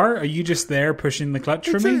the car? Are you just there pushing the clutch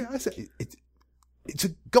for me? I said, it's a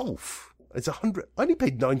Golf. It's 100. I only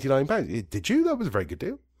paid £99. Did you? That was a very good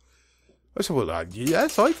deal. I said, well,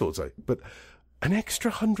 yes, I thought so. But an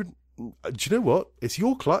extra 100. Do you know what? It's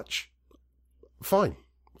your clutch. Fine.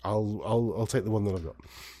 I'll take the one that I've got.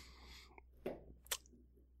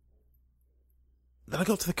 Then I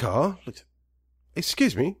got to the car. Looked.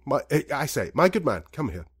 Excuse me, my good man, come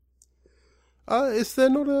here. Is there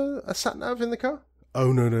not a sat-nav in the car?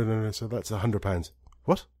 Oh, no, so that's £100.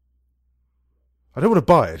 What? I don't want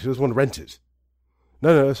to buy it, I just want to rent it.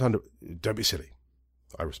 No, it's 100. Don't be silly,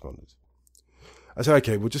 I responded. I said,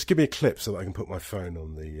 okay, well, just give me a clip so that I can put my phone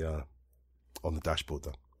on the dashboard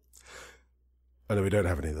then. Oh, no, we don't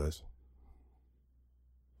have any of those.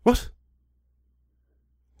 What?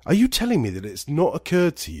 Are you telling me that it's not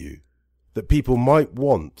occurred to you that people might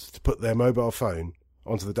want to put their mobile phone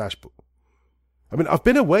onto the dashboard? I mean, I've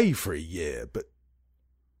been away for a year, but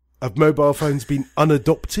have mobile phones been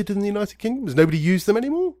unadopted in the United Kingdom? Has nobody used them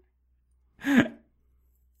anymore?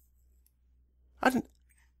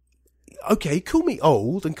 Okay, call me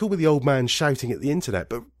old and call me the old man shouting at the internet,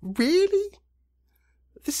 but really?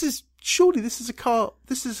 Surely this is a car,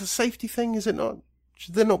 this is a safety thing, is it not?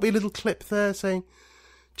 Should there not be a little clip there saying,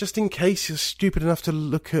 just in case you're stupid enough to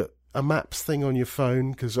look at a maps thing on your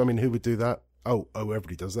phone, because, I mean, who would do that? Oh,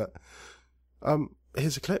 everybody does that.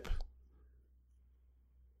 Here's a clip.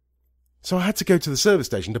 So I had to go to the service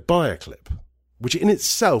station to buy a clip, which in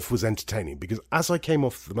itself was entertaining, because as I came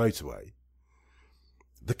off the motorway,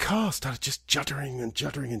 the car started just juddering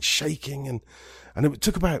and shaking, and it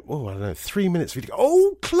took about, 3 minutes for me to go,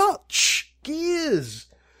 oh, clutch, gears,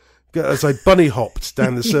 as I bunny hopped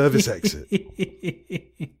down the service exit.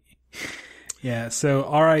 Yeah, so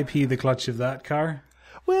RIP the clutch of that car.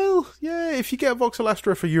 Well, yeah, if you get a Vauxhall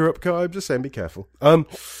Astra for Europe car, I'm just saying be careful. But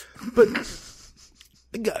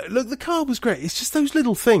look, the car was great. It's just those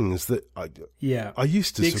little things that I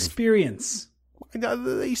used to the experience.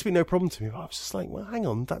 There used to be no problem to me. I was just like, well, hang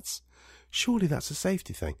on, surely that's a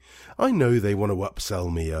safety thing. I know they want to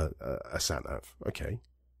upsell me a sat-nav, okay.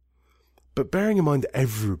 But bearing in mind that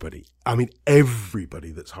everybody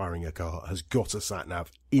that's hiring a car has got a sat-nav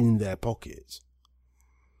in their pockets.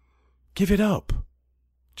 Give it up.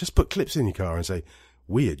 Just put clips in your car and say,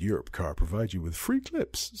 we at Europe Car provide you with free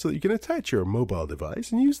clips so that you can attach your mobile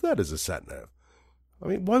device and use that as a sat-nav. I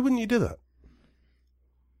mean, why wouldn't you do that?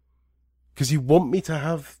 Because you want me to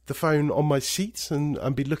have the phone on my seat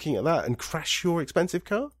and be looking at that and crash your expensive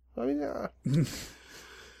car? I mean,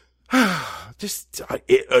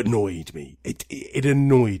 it annoyed me. It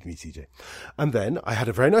annoyed me, TJ. And then I had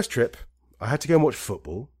a very nice trip. I had to go and watch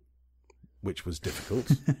football, which was difficult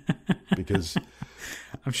because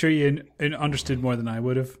I'm sure you understood more than I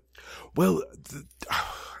would have. Well,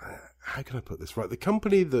 how can I put this right? The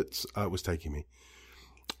company that was taking me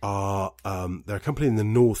they're a company in the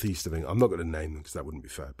northeast of England. I'm not going to name them because that wouldn't be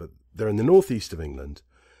fair, but they're in the northeast of England.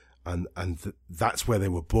 And that's where they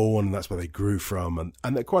were born, and that's where they grew from,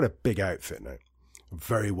 and they're quite a big outfit now.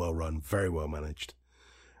 Very well run, very well managed.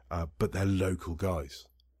 But they're local guys.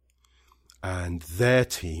 And their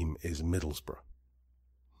team is Middlesbrough.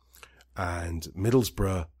 And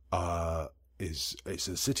Middlesbrough it's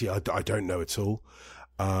a city I don't know at all.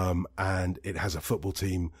 And it has a football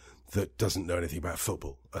team that doesn't know anything about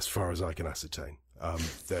football, as far as I can ascertain.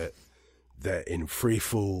 They're in free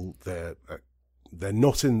fall. They're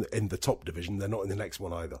not in the top division. They're not in the next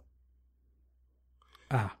one either.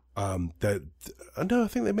 Ah. No, I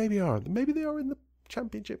think they maybe are. Maybe they are in the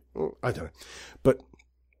championship. I don't know. But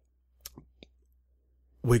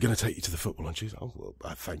we're going to take you to the football on Tuesday. Oh, well,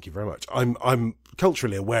 thank you very much. I'm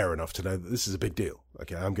culturally aware enough to know that this is a big deal.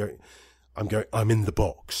 Okay, I'm in the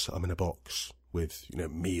box. I'm in a box with,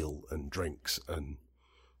 meal and drinks and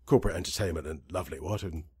corporate entertainment and lovely what.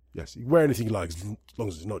 And yes, you can wear anything you like as long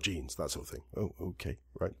as it's not jeans, that sort of thing. Oh, okay,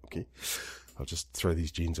 right, okay. I'll just throw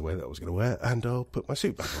these jeans away that I was going to wear and I'll put my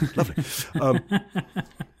suit back on. Lovely.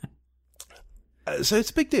 So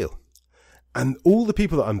it's a big deal. And all the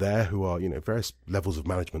people that I'm there who are, various levels of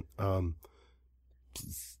management,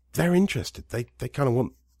 they're interested. They kind of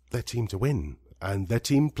want their team to win. And their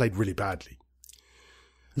team played really badly.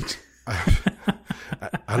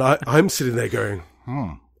 And I'm sitting there going,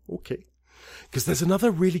 okay. Because there's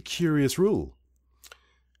another really curious rule.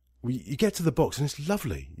 You get to the box and it's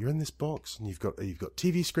lovely. You're in this box and you've got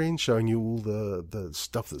TV screens showing you all the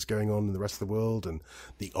stuff that's going on in the rest of the world and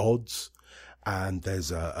the odds. And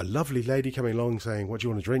there's a lovely lady coming along saying, what do you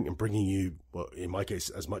want to drink? And bringing you, well, in my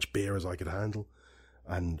case, as much beer as I could handle.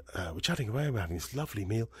 And we're chatting away, we're having this lovely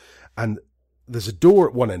meal. And there's a door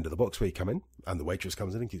at one end of the box where you come in, and the waitress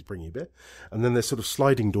comes in and keeps bringing you beer. And then there's sort of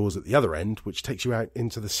sliding doors at the other end, which takes you out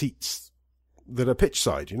into the seats that are pitch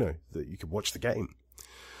side, that you can watch the game.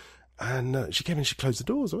 And she came in, she closed the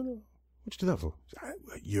doors. I went, what'd you do that for?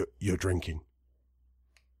 You're drinking.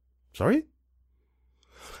 Sorry?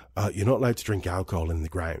 You're not allowed to drink alcohol in the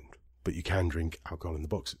ground, but you can drink alcohol in the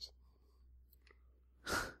boxes.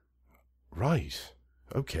 Right.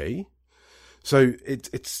 Okay. So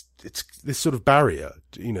it's this sort of barrier,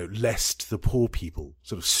 lest the poor people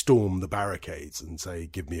sort of storm the barricades and say,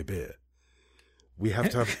 give me a beer. We have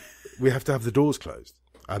to have the doors closed.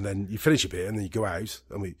 And then you finish your beer and then you go out.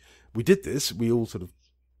 And we did this. We all sort of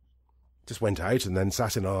just went out and then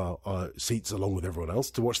sat in our seats along with everyone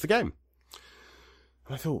else to watch the game.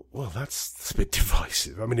 And I thought, well, that's a bit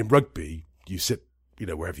divisive. I mean, in rugby, you sit,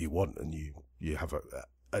 wherever you want, and you have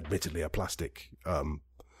admittedly a plastic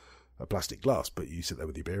glass, but you sit there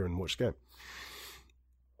with your beer and watch the game.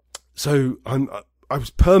 So I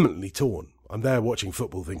was permanently torn. I'm there watching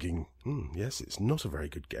football, thinking, yes, it's not a very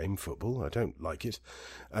good game, football. I don't like it,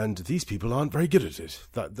 and these people aren't very good at it.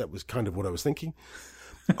 That was kind of what I was thinking.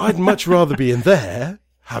 I'd much rather be in there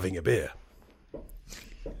having a beer.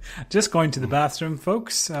 Just going to the bathroom,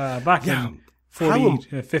 folks. Back in 50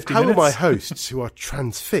 minutes. How are my hosts, who are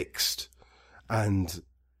transfixed and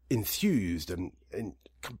enthused and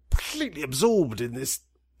completely absorbed in this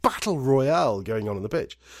battle royale going on the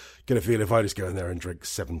pitch, going to feel if I just go in there and drink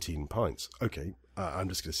 17 pints? Okay, I'm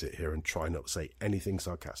just going to sit here and try not to say anything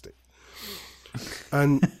sarcastic.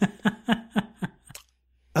 And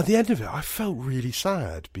at the end of it, I felt really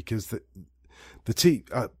sad because the team,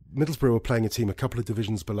 Middlesbrough were playing a team a couple of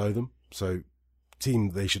divisions below them. So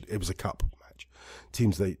it was a cup match.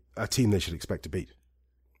 A team they should expect to beat.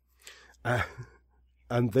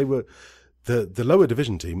 And they were, the lower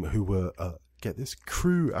division team, who were, get this,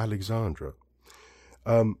 Crewe Alexandra,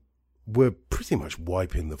 were pretty much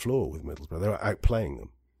wiping the floor with Middlesbrough. They were outplaying them.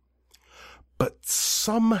 But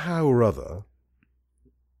somehow or other,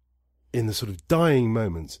 in the sort of dying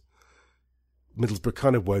moments, Middlesbrough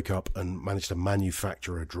kind of woke up and managed to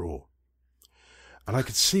manufacture a draw. And I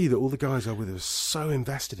could see that all the guys I was with were so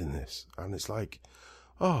invested in this. And it's like,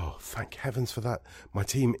 oh, thank heavens for that. My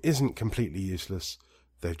team isn't completely useless.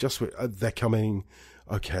 They're coming.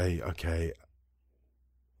 Okay.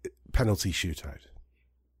 Penalty shootout.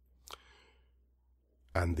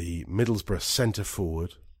 And the Middlesbrough centre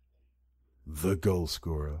forward, the goal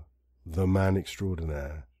scorer, the man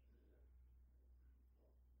extraordinaire,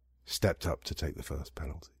 stepped up to take the first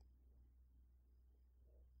penalty.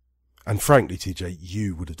 And frankly, TJ,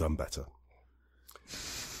 you would have done better.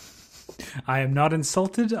 I am not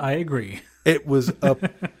insulted. I agree. It was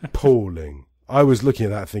appalling. I was looking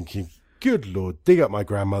at that thinking, good Lord, dig up my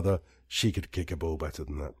grandmother. She could kick a ball better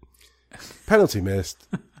than that. Penalty missed.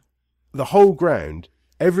 The whole ground,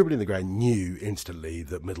 everybody in the ground knew instantly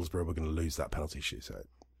that Middlesbrough were going to lose that penalty shootout.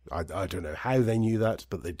 I don't know how they knew that,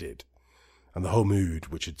 but they did. And the whole mood,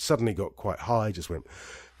 which had suddenly got quite high, just went...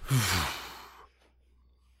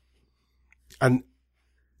 And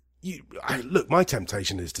look, my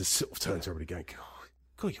temptation is to sort of turn to everybody going,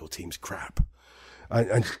 God, your team's crap.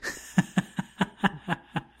 And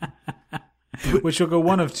which will go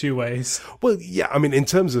one of two ways. Well, yeah, I mean, in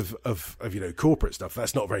terms of corporate stuff,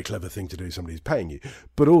 that's not a very clever thing to do. Somebody's paying you.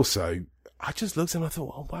 But also, I just looked and I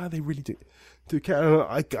thought, oh, wow, they really do care.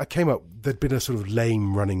 And I came up, there'd been a sort of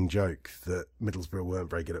lame running joke that Middlesbrough weren't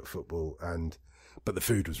very good at football, but the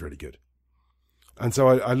food was really good. And so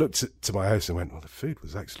I looked to my host and went, well, the food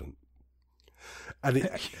was excellent. And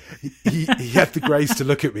he had the grace to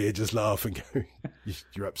look at me and just laugh and go,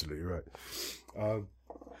 you're absolutely right.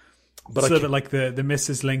 But so that like the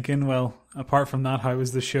Mrs. Lincoln, well, apart from that, how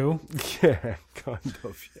was the show? Yeah, kind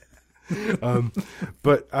of, yeah.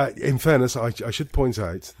 But in fairness, I should point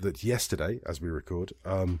out that yesterday, as we record,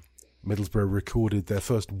 Middlesbrough recorded their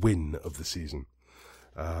first win of the season.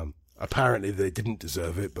 Apparently they didn't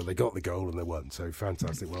deserve it, but they got the goal and they won. So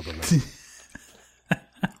fantastic, well done.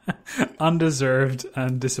 Undeserved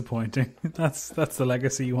and disappointing. That's the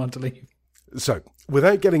legacy you want to leave. So,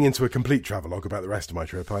 without getting into a complete travelogue about the rest of my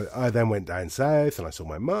trip, I then went down south and I saw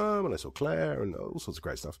my mum and I saw Claire and all sorts of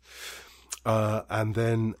great stuff. And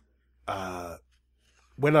then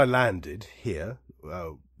when I landed here,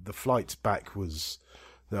 the flight back was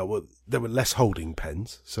there were less holding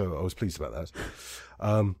pens, so I was pleased about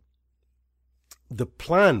that. The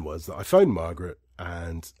plan was that I phoned Margaret,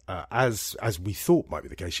 and as we thought might be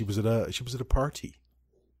the case, she was at a party.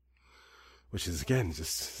 Which is, again,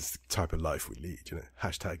 just the type of life we lead, you know,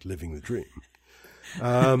 # living the dream.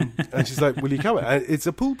 And she's like, will you come? And it's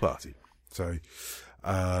a pool party. So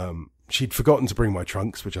she'd forgotten to bring my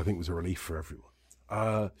trunks, which I think was a relief for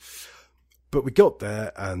everyone. But we got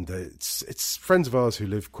there, and it's friends of ours who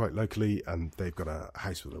live quite locally, and they've got a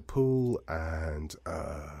house with a pool and,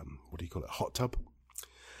 what do you call it, a hot tub.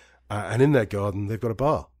 And in their garden, they've got a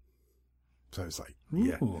bar. So it's like,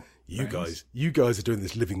 yeah. Ooh. You guys are doing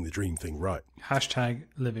this living the dream thing right.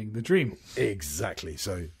 # living the dream. Exactly.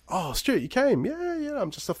 So, Stuart, you came. Yeah, I'm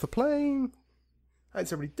just off the plane.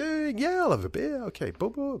 How's everybody doing? Yeah, I'll have a beer. Okay,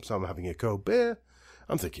 boom. So I'm having a cold beer.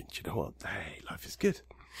 I'm thinking, do you know what? Hey, life is good.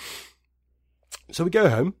 So we go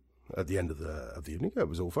home at the end of the evening. It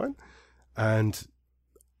was all fine. And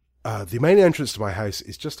the main entrance to my house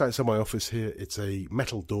is just outside my office here. It's a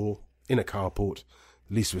metal door in a carport,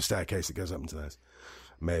 at least with a staircase that goes up into the house.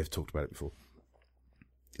 May have talked about it before.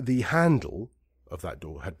 The handle of that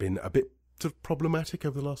door had been a bit sort of problematic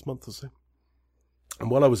over the last month or so.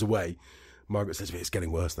 And while I was away, Margaret said to me, it's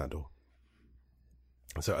getting worse, that door.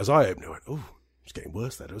 So as I opened it, I went, oh, it's getting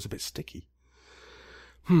worse, that door. It was a bit sticky.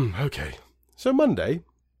 Okay. So Monday,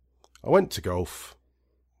 I went to golf,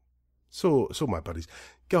 saw my buddies.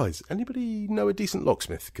 Guys, anybody know a decent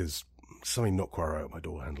locksmith? Because something not quite right with my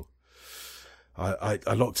door handle. I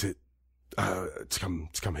locked it to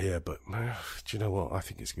come here, but do you know what? I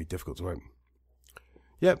think it's going to be difficult to open.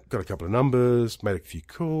 Yep, got a couple of numbers, made a few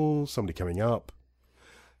calls, somebody coming up.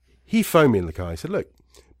 He phoned me in the car. He said, look,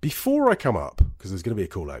 before I come up, because there's going to be a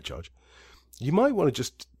call-out charge, you might want to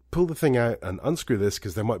just pull the thing out and unscrew this,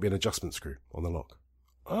 because there might be an adjustment screw on the lock.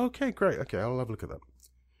 Okay, great. Okay, I'll have a look at that.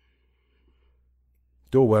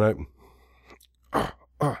 Door went open.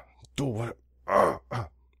 Door went open.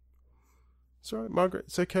 It's all right, Margaret,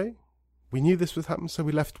 it's okay. We knew this would happen, so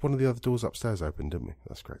we left one of the other doors upstairs open, didn't we?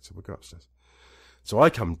 That's correct. So we go upstairs. So I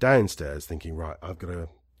come downstairs thinking, right, I've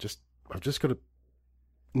just got to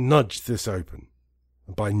nudge this open.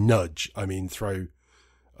 And by nudge, I mean throw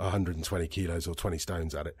 120 kilos or 20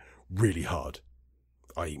 stones at it really hard.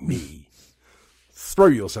 I.e. me. Throw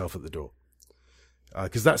yourself at the door.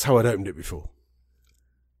 Because that's how I'd opened it before.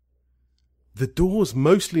 The door's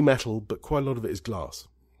mostly metal, but quite a lot of it is glass.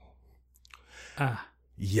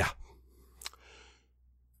 Yeah.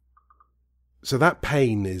 So that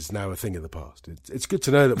pain is now a thing of the past. It's good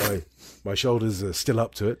to know that my shoulders are still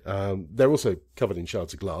up to it. They're also covered in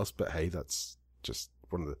shards of glass, but hey, that's just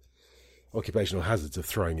one of the occupational hazards of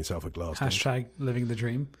throwing yourself at glass. # living the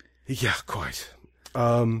dream. Yeah, quite.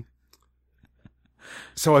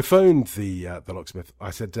 So I phoned the locksmith.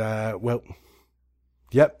 I said, well,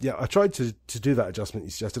 yeah, I tried to do that adjustment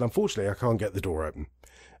you suggested. Unfortunately, I can't get the door open.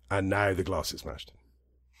 And now the glass is smashed.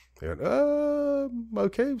 He went,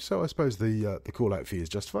 okay, so I suppose the call-out fee is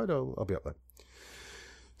justified. I'll be up there.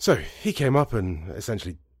 So he came up and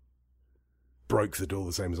essentially broke the door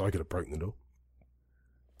the same as I could have broken the door.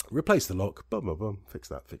 Replaced the lock, fix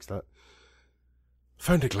that.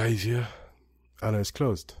 Phoned a glazier, and it's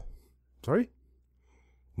closed. Sorry?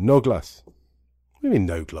 No glass. What do you mean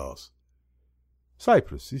no glass?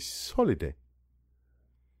 Cyprus is holiday.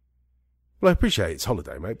 Well, I appreciate it's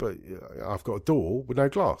holiday, mate, but I've got a door with no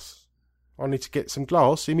glass. I need to get some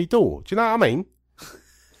glass in my door. Do you know what I mean?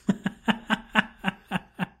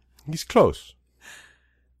 It's closed.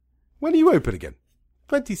 When are you open again?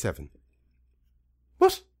 27.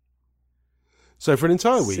 What? So for an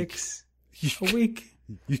entire week... 6 a week?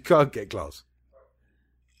 You can't get glass.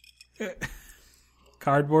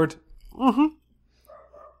 Cardboard. And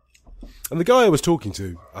the guy I was talking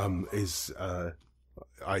to is,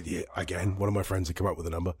 again, one of my friends had come up with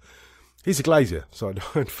a number. He's a glazier. So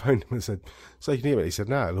I'd phoned him and said, so you can hear it? He said,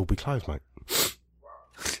 no, it'll all be closed, mate.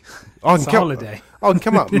 It's a holiday. I can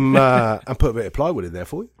come up and put a bit of plywood in there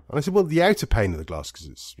for you. And I said, well, the outer pane of the glass, because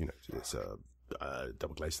it's a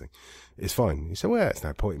double glazed thing, is fine. He said, well, it's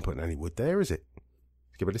no point in putting any wood there, is it?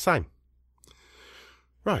 Give it the same.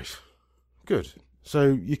 Right. Good. So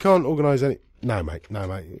you can't organise any... No, mate.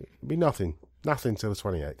 It'll be nothing till the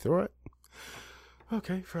 28th, all right?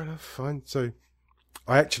 Okay, fair enough, fine. So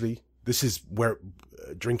I actually... This is where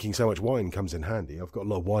drinking so much wine comes in handy. I've got a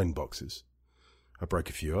lot of wine boxes. I broke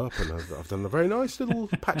a few up, and I've done a very nice little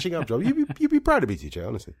patching up job. You'd be proud of me, TJ,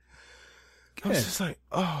 honestly. Good. I was just like,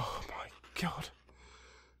 oh my God,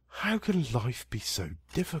 how can life be so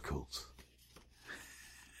difficult?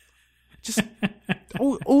 Just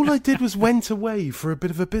all I did was went away for a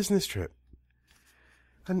bit of a business trip,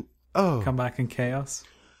 and come back in chaos.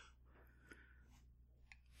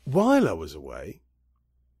 While I was away,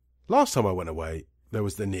 last time I went away, there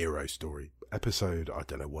was the Nero story episode. I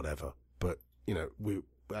don't know, whatever, but. We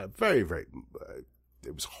very, very,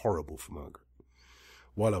 it was horrible for Margaret.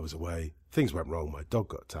 While I was away, things went wrong. My dog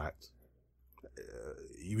got attacked.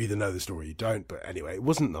 You either know the story or you don't, but anyway, it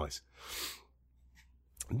wasn't nice.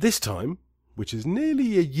 This time, which is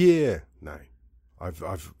nearly a year now, I've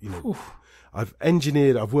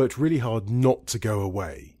worked really hard not to go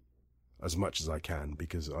away as much as I can,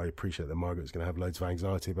 because I appreciate that Margaret's going to have loads of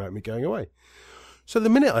anxiety about me going away. So the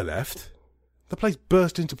minute I left, the place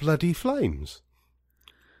burst into bloody flames.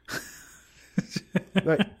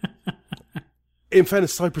 In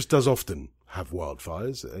fairness, Cyprus does often have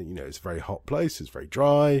wildfires. It's a very hot place, it's very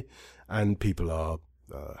dry, and people are,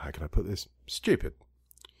 how can I put this, stupid.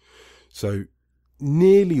 So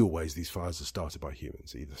nearly always these fires are started by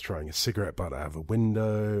humans, either throwing a cigarette butt out of a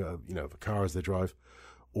window, of a car as they drive,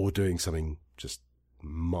 or doing something just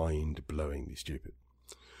mind-blowingly stupid.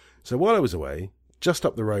 So while I was away, just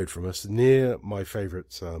up the road from us, near my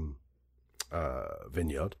favourite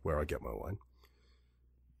vineyard, where I get my wine,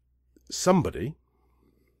 somebody,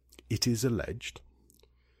 it is alleged,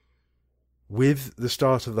 with the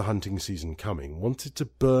start of the hunting season coming, wanted to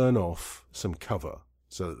burn off some cover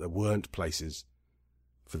so that there weren't places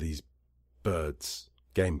for these birds,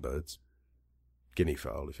 game birds, guinea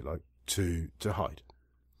fowl, if you like, to hide.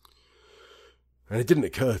 And it didn't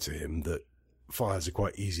occur to him that fires are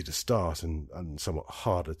quite easy to start and somewhat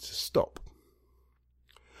harder to stop.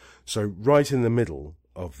 So right in the middle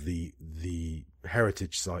of the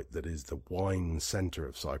heritage site that is the wine centre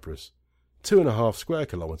of Cyprus, 2.5 square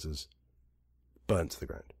kilometres burnt to the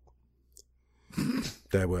ground.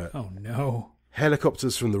 There were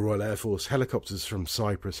helicopters from the Royal Air Force, helicopters from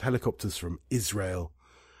Cyprus, helicopters from Israel,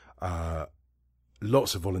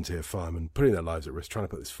 lots of volunteer firemen putting their lives at risk trying to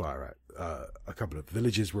put this fire out. A couple of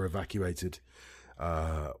villages were evacuated.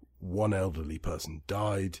 One elderly person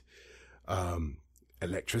died.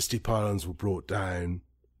 Electricity pylons were brought down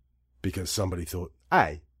because somebody thought,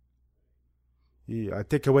 I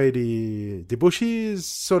take away the bushes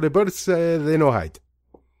so the birds, they no hide.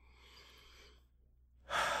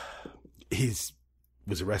 He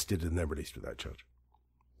was arrested and then released without charge.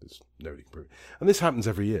 There's nobody can prove it. And this happens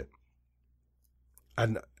every year.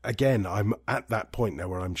 And again, I'm at that point now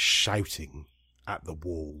where I'm shouting at the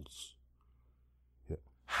walls.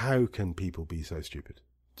 How can people be so stupid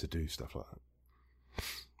to do stuff like that?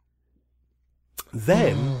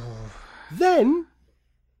 Then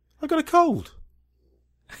I got a cold.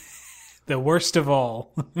 The worst of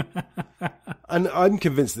all. And I'm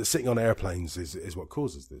convinced that sitting on airplanes is what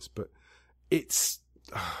causes this. But it's,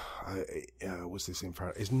 what's this in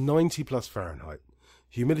Fahrenheit? It's 90 plus Fahrenheit.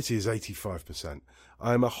 Humidity is 85%.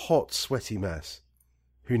 I'm a hot, sweaty mess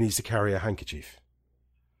who needs to carry a handkerchief.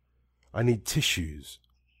 I need tissues.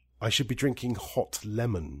 I should be drinking hot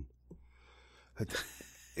lemon.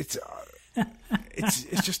 It's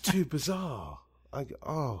just too bizarre.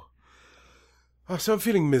 So I'm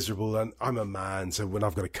feeling miserable, and I'm a man, so when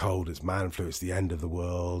I've got a cold, it's man flu, it's the end of the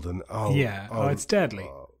world, and it's deadly.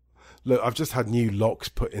 Look, I've just had new locks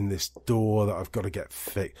put in this door that I've got to get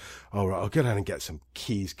fixed. All right, I'll go down and get some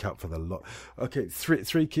keys cut for the lock. Okay,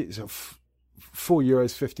 three keys,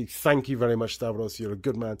 €4.50. Thank you very much, Stavros. You're a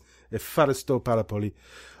good man. Efaristo Parapoli.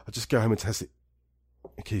 I'll just go home and test it.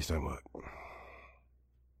 The keys don't work.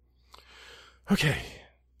 Okay,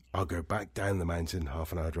 I'll go back down the mountain,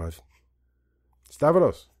 half an hour drive.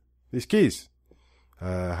 Stavros, these keys.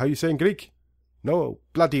 How you say in Greek? No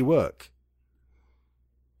bloody work.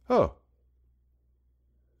 Oh.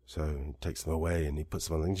 So he takes them away and he puts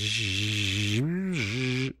them on.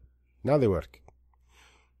 Now they work.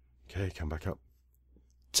 Okay, come back up.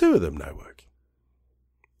 2 of them now work.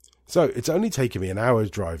 So it's only taken me an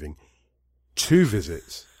hour's driving, 2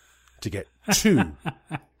 visits, to get 2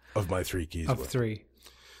 of my 3 keys Of working. 3.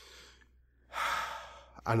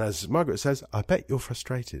 And as Margaret says, I bet you're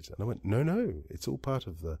frustrated. And I went, no, it's all part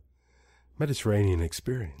of the Mediterranean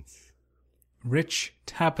experience. Rich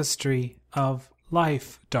tapestry of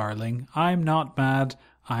life, darling. I'm not mad.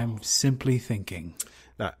 I'm simply thinking.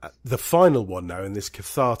 Now, the final one now in this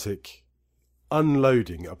cathartic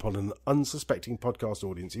unloading upon an unsuspecting podcast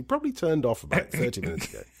audience who probably turned off about 30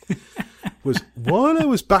 minutes ago was while I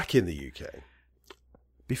was back in the UK,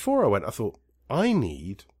 before I went, I thought, I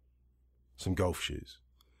need some golf shoes.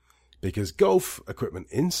 Because golf equipment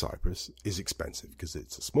in Cyprus is expensive because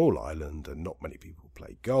it's a small island and not many people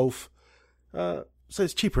play golf. So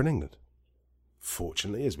it's cheaper in England.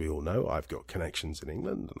 Fortunately, as we all know, I've got connections in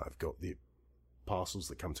England and I've got the parcels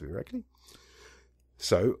that come to me regularly.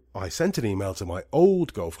 So I sent an email to my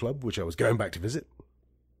old golf club, which I was going back to visit,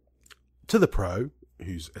 to the pro,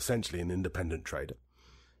 who's essentially an independent trader,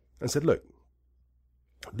 and said, look,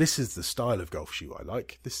 this is the style of golf shoe I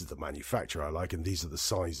like, this is the manufacturer I like, and these are the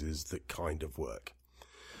sizes that kind of work.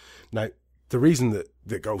 Now, the reason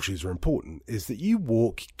that golf shoes are important is that you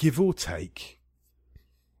walk, give or take,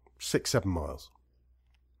 6-7 miles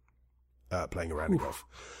playing around in golf.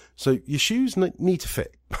 So your shoes need to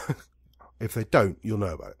fit. If they don't, you'll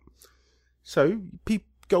know about it. So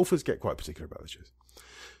golfers get quite particular about the shoes.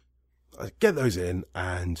 I get those in,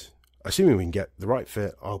 and assuming we can get the right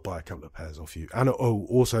fit, I'll buy a couple of pairs off you. And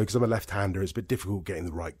also, because I'm a left-hander, it's a bit difficult getting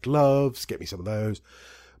the right gloves. Get me some of those.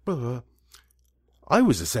 Blah, blah, blah. I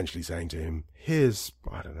was essentially saying to him, here's,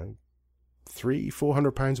 I don't know,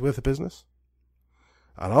 £300-400 worth of business.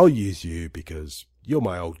 And I'll use you because you're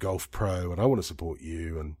my old golf pro and I want to support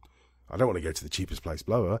you and I don't want to go to the cheapest place,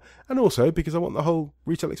 blah, blah. And also because I want the whole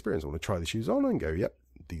retail experience. I want to try the shoes on and go, yep,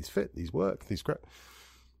 these fit, these work, these great.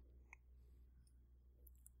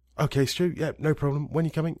 Okay, Stu, yeah, no problem. When are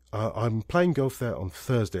you coming? I'm playing golf there on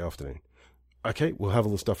Thursday afternoon. Okay, we'll have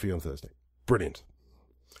all the stuff for you on Thursday. Brilliant.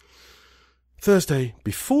 Thursday,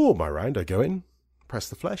 before my round, I go in, press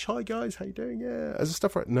the flesh. Hi, guys, how you doing? Yeah, is the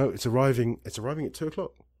stuff right? No, it's arriving at 2:00.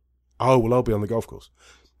 Oh, well, I'll be on the golf course.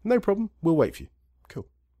 No problem, we'll wait for you. Cool.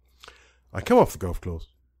 I come off the golf course,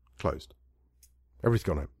 closed. Everybody's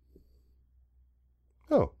gone home.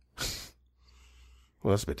 Oh.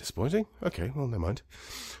 Well, that's a bit disappointing. Okay, well, never mind.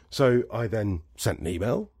 So I then sent an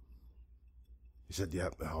email. He said, yeah,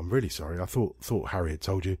 I'm really sorry. I thought Harry had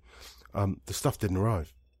told you. The stuff didn't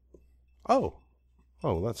arrive. Oh,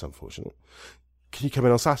 that's unfortunate. Can you come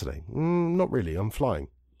in on Saturday? Not really. I'm flying.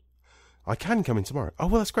 I can come in tomorrow. Oh,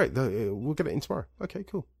 well, that's great. We'll get it in tomorrow. Okay,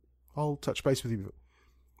 cool. I'll touch base with you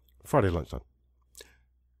Friday lunchtime.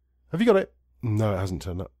 Have you got it? No, it hasn't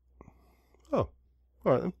turned up. Oh,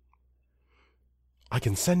 all right then. I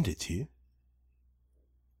can send it to you.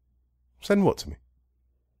 Send what to me?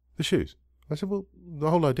 The shoes. I said, well, the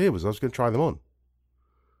whole idea was I was going to try them on.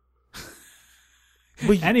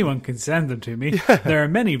 Anyone can send them to me. Yeah. There are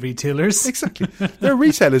many retailers. Exactly. There are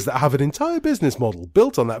retailers that have an entire business model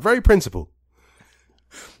built on that very principle.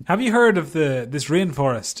 Have you heard of this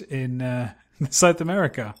rainforest in South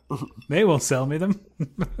America? They will sell me them.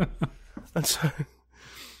 And so,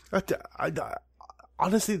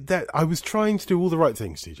 honestly, I was trying to do all the right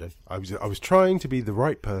things, TJ. I was trying to be the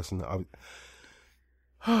right person.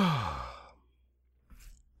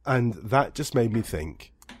 And that just made me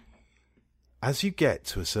think, as you get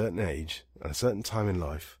to a certain age and a certain time in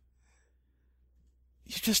life,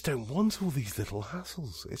 you just don't want all these little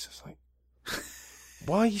hassles. It's just like,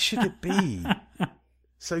 why should it be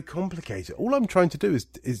so complicated? All I'm trying to do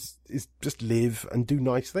is just live and do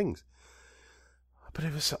nice things. But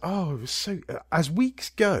it was so, as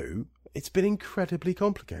weeks go, it's been incredibly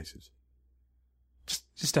complicated.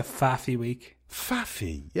 Just a faffy week.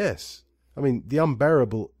 Faffy, yes. I mean, the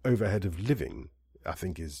unbearable overhead of living, I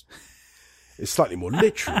think, is slightly more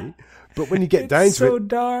literary. But when you get down to it's so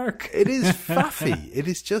dark. It is faffy. It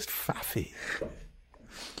is just faffy.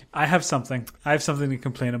 I have something to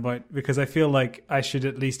complain about because I feel like I should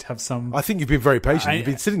at least have some. I think you've been very patient. You've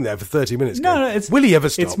been sitting there for 30 minutes. No, will he ever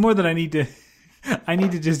stop? It's more that I need to. I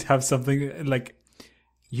need to just have something like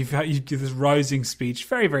you give this rousing speech,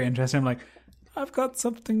 very very interesting. I'm like, I've got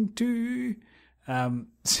something to.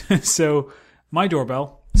 So my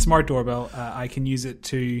doorbell, smart doorbell, I can use it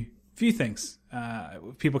to view things.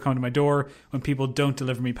 People come to my door, when people don't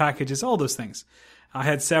deliver me packages, all those things. I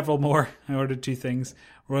had several more. I ordered 2 things.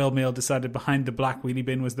 Royal Mail decided behind the black wheelie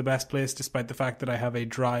bin was the best place, despite the fact that I have a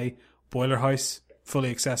dry boiler house, fully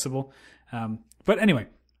accessible. But anyway,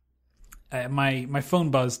 my phone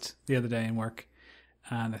buzzed the other day in work,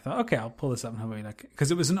 and I thought, okay, I'll pull this up and have a look. Because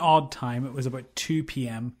it was an odd time. It was about 2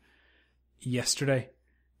 p.m. yesterday,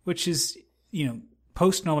 which is,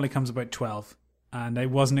 post normally comes about 12, and I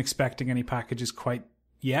wasn't expecting any packages quite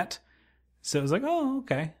yet. So it was like, oh,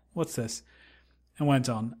 okay, what's this? And went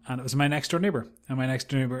on, and it was my next door neighbour. And my next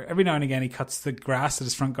door neighbour, every now and again, he cuts the grass at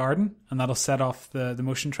his front garden, and that'll set off the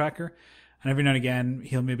motion tracker. And every now and again,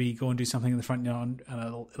 he'll maybe go and do something in the front yard,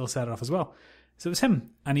 and it'll set it off as well. So it was him,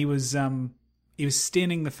 and he was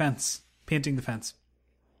staining the fence, painting the fence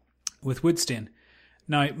with wood stain.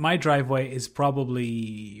 Now, my driveway is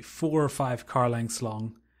probably 4 or 5 car lengths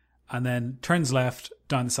long, and then turns left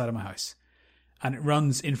down the side of my house. And it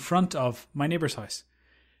runs in front of my neighbour's house.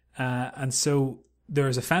 And so there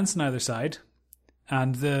is a fence on either side.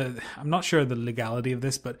 And I'm not sure the legality of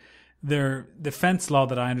this, but the fence law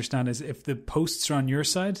that I understand is if the posts are on your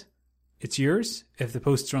side, it's yours. If the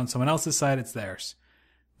posts are on someone else's side, it's theirs.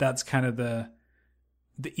 That's kind of the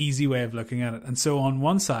easy way of looking at it. And so on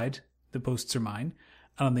one side, the posts are mine.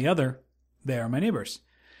 And on the other, they are my neighbour's.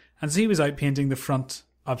 And so he was out painting the front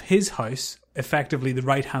of his house, effectively the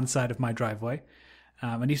right-hand side of my driveway.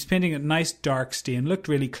 And he was painting a nice dark stain, looked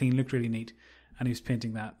really clean, looked really neat. And he was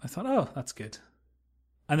painting that. I thought, oh, that's good.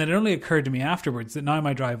 And then it only occurred to me afterwards that now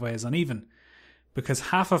my driveway is uneven, because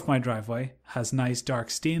half of my driveway has nice dark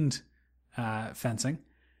stained fencing,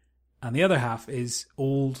 and the other half is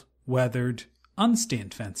old, weathered,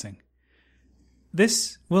 unstained fencing.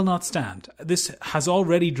 This will not stand. This has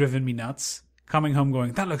already driven me nuts. Coming home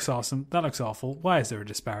going, that looks awesome, that looks awful, why is there a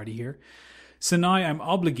disparity here? So now I'm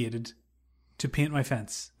obligated to paint my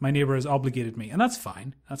fence. My neighbour has obligated me, and that's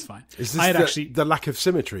fine. That's fine. Is this the lack of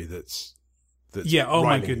symmetry that's yeah, oh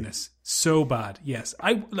my goodness. So bad. Yes.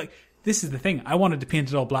 This is the thing. I wanted to paint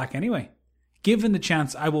it all black anyway. Given the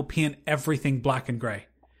chance, I will paint everything black and grey.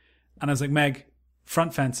 And I was like, Meg,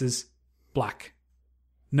 front fences, black.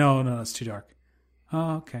 No, it's too dark.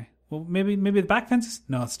 Oh, okay. Well, maybe the back fences?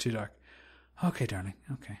 No, it's too dark. Okay, darling.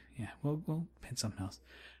 Okay, yeah, we'll paint something else.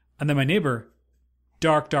 And then my neighbour,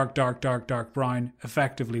 dark brown,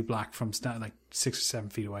 effectively black from 6 or 7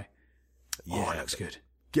 feet away. Yeah, oh, it looks good.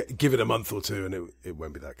 Give it a month or two and it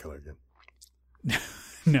won't be that colour again.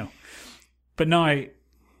 No. But now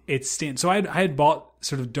it's stained. So I had bought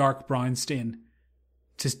sort of dark brown stain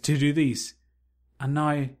to do these. And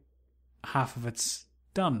now half of it's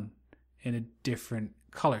done in a different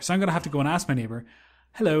colour. So I'm going to have to go and ask my neighbour,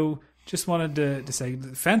 hello, just wanted to say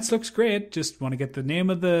the fence looks great. Just want to get the name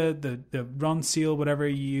of the run seal, whatever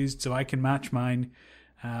you used, so I can match mine.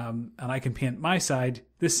 And I can paint my side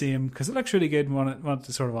the same because it looks really good and want it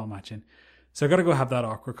to sort of all match in. So I got to go have that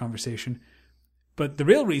awkward conversation. But the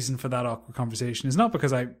real reason for that awkward conversation is not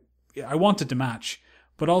because I wanted to match,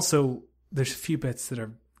 but also there's a few bits that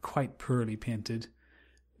are quite poorly painted.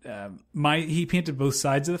 He painted both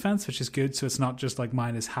sides of the fence, which is good. So it's not just like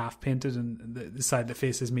mine is half painted and the side that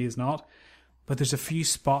faces me is not. But there's a few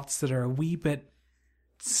spots that are a wee bit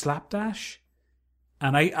slapdash.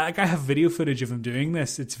 And I have video footage of him doing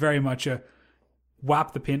this. It's very much a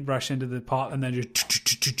whap the paintbrush into the pot and then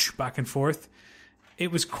just back and forth.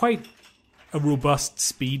 It was quite a robust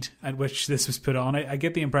speed at which this was put on. I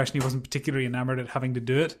get the impression he wasn't particularly enamored at having to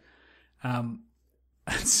do it. And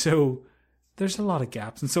so there's a lot of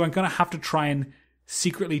gaps. And so I'm going to have to try and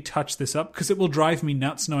secretly touch this up because it will drive me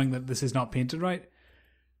nuts knowing that this is not painted right.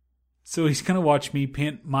 So he's going to watch me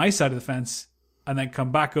paint my side of the fence and then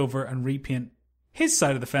come back over and repaint his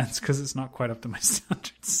side of the fence because it's not quite up to my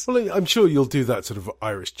standards. Well, I'm sure you'll do that sort of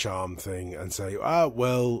Irish charm thing and say,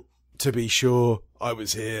 well, to be sure, I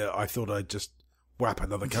was here. I thought I'd just whap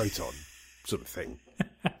another coat on, sort of thing.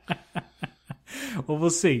 Well, we'll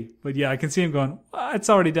see. But yeah, I can see him going, it's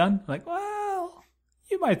already done. Like, well,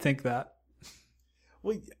 you might think that.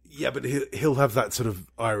 Well, yeah, but he'll have that sort of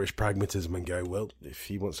Irish pragmatism and go, well, if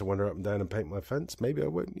he wants to wander up and down and paint my fence, maybe I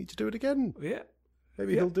won't need to do it again. Yeah.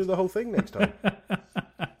 Maybe he'll do the whole thing next time.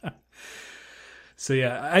 So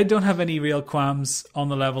yeah, I don't have any real qualms on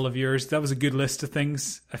the level of yours. That was a good list of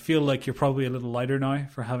things. I feel like you're probably a little lighter now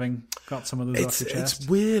for having got some of those off your chest. It's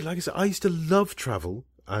weird. Like I said, I used to love travel,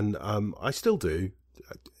 and I still do.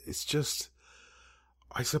 It's just,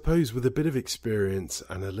 I suppose, with a bit of experience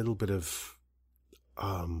and a little bit of,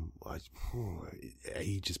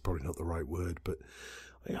 age is probably not the right word, but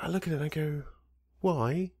I look at it and I go,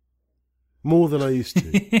 why? More than I used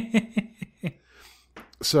to.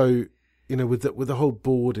 So, with the whole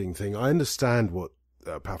boarding thing, I understand what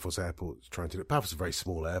Paphos Airport is trying to do. Paphos is a very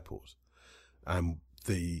small airport.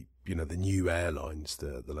 the new airlines,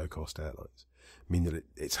 the low cost airlines, mean that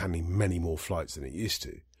it's handling many more flights than it used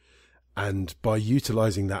to. And by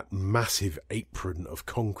utilising that massive apron of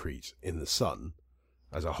concrete in the sun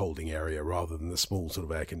as a holding area rather than the small sort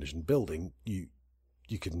of air conditioned building, you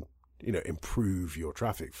can, improve your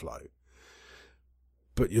traffic flow.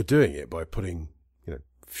 But you're doing it by putting,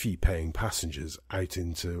 fee paying passengers out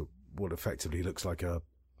into what effectively looks like a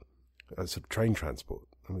sort of train transport.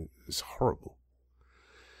 I mean, it's horrible.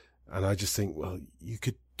 And I just think, well, you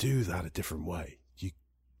could do that a different way.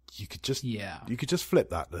 You could just flip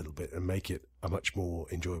that a little bit and make it a much more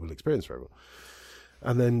enjoyable experience for everyone.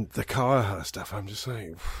 And then the car stuff, I'm just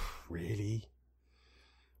saying, really,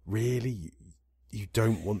 you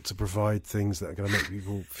don't want to provide things that are going to make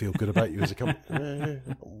people feel good about you as a company?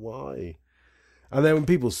 Why? And then when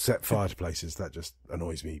people set fire to places, that just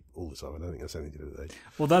annoys me all the time. I don't think that's anything to do with it.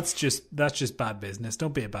 Well, that's just bad business.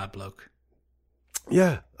 Don't be a bad bloke.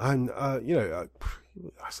 Yeah, and I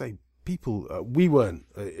say people, we weren't.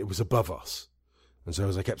 It was above us, and so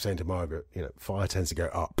as I kept saying to Margaret, fire tends to go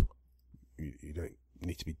up. You don't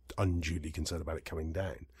need to be unduly concerned about it coming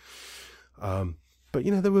down. But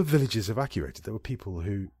there were villages evacuated. There were people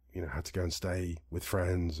who had to go and stay with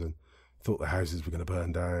friends and thought the houses were going to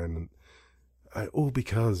burn down, and all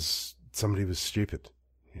because somebody was stupid.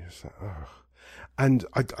 Like, oh. And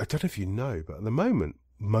I don't know if you know, but at the moment,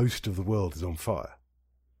 most of the world is on fire.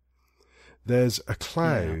 There's a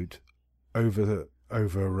cloud over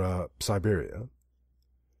Siberia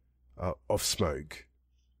of smoke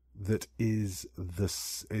that is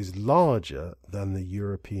larger than the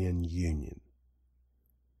European Union.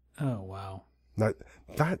 Oh wow! Now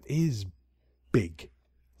that is big.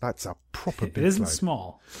 That's a proper big. It isn't cloud.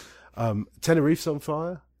 Small. Tenerife's on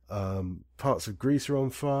fire. Parts of Greece are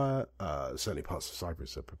on fire. Certainly parts of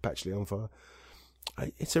Cyprus are perpetually on fire.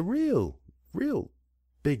 It's a real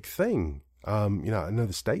big thing. I know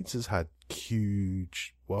the States has had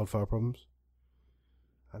huge wildfire problems,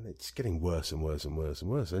 and it's getting worse and worse and worse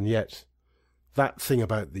and worse. And yet, that thing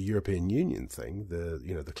about the European Union thing,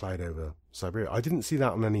 the cloud over Siberia, I didn't see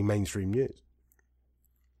that on any mainstream news.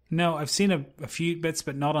 No, I've seen a few bits,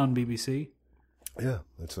 but not on BBC. Yeah,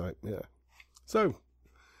 that's right. Yeah, so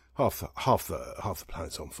half the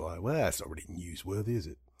planet's on fire. Well, that's not really newsworthy, is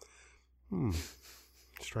it?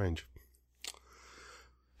 Strange.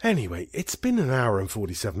 Anyway, it's been an hour and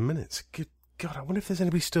 47 minutes. Good God, I wonder if there's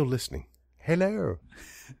anybody still listening. Hello.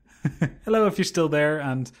 Hello, if you're still there,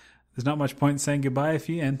 and there's not much point in saying goodbye if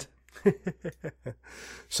you ain't.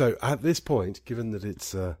 So, at this point, given that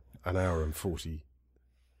it's an hour and 40...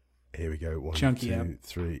 Here we go. 1, Chunky 2,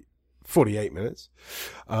 3, 48 minutes.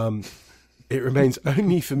 It remains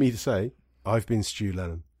only for me to say, I've been Stu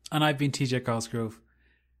Lennon. And I've been TJ Cosgrove.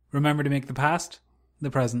 Remember to make the past, the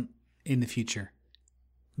present, in the future.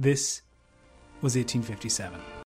 This was 1857.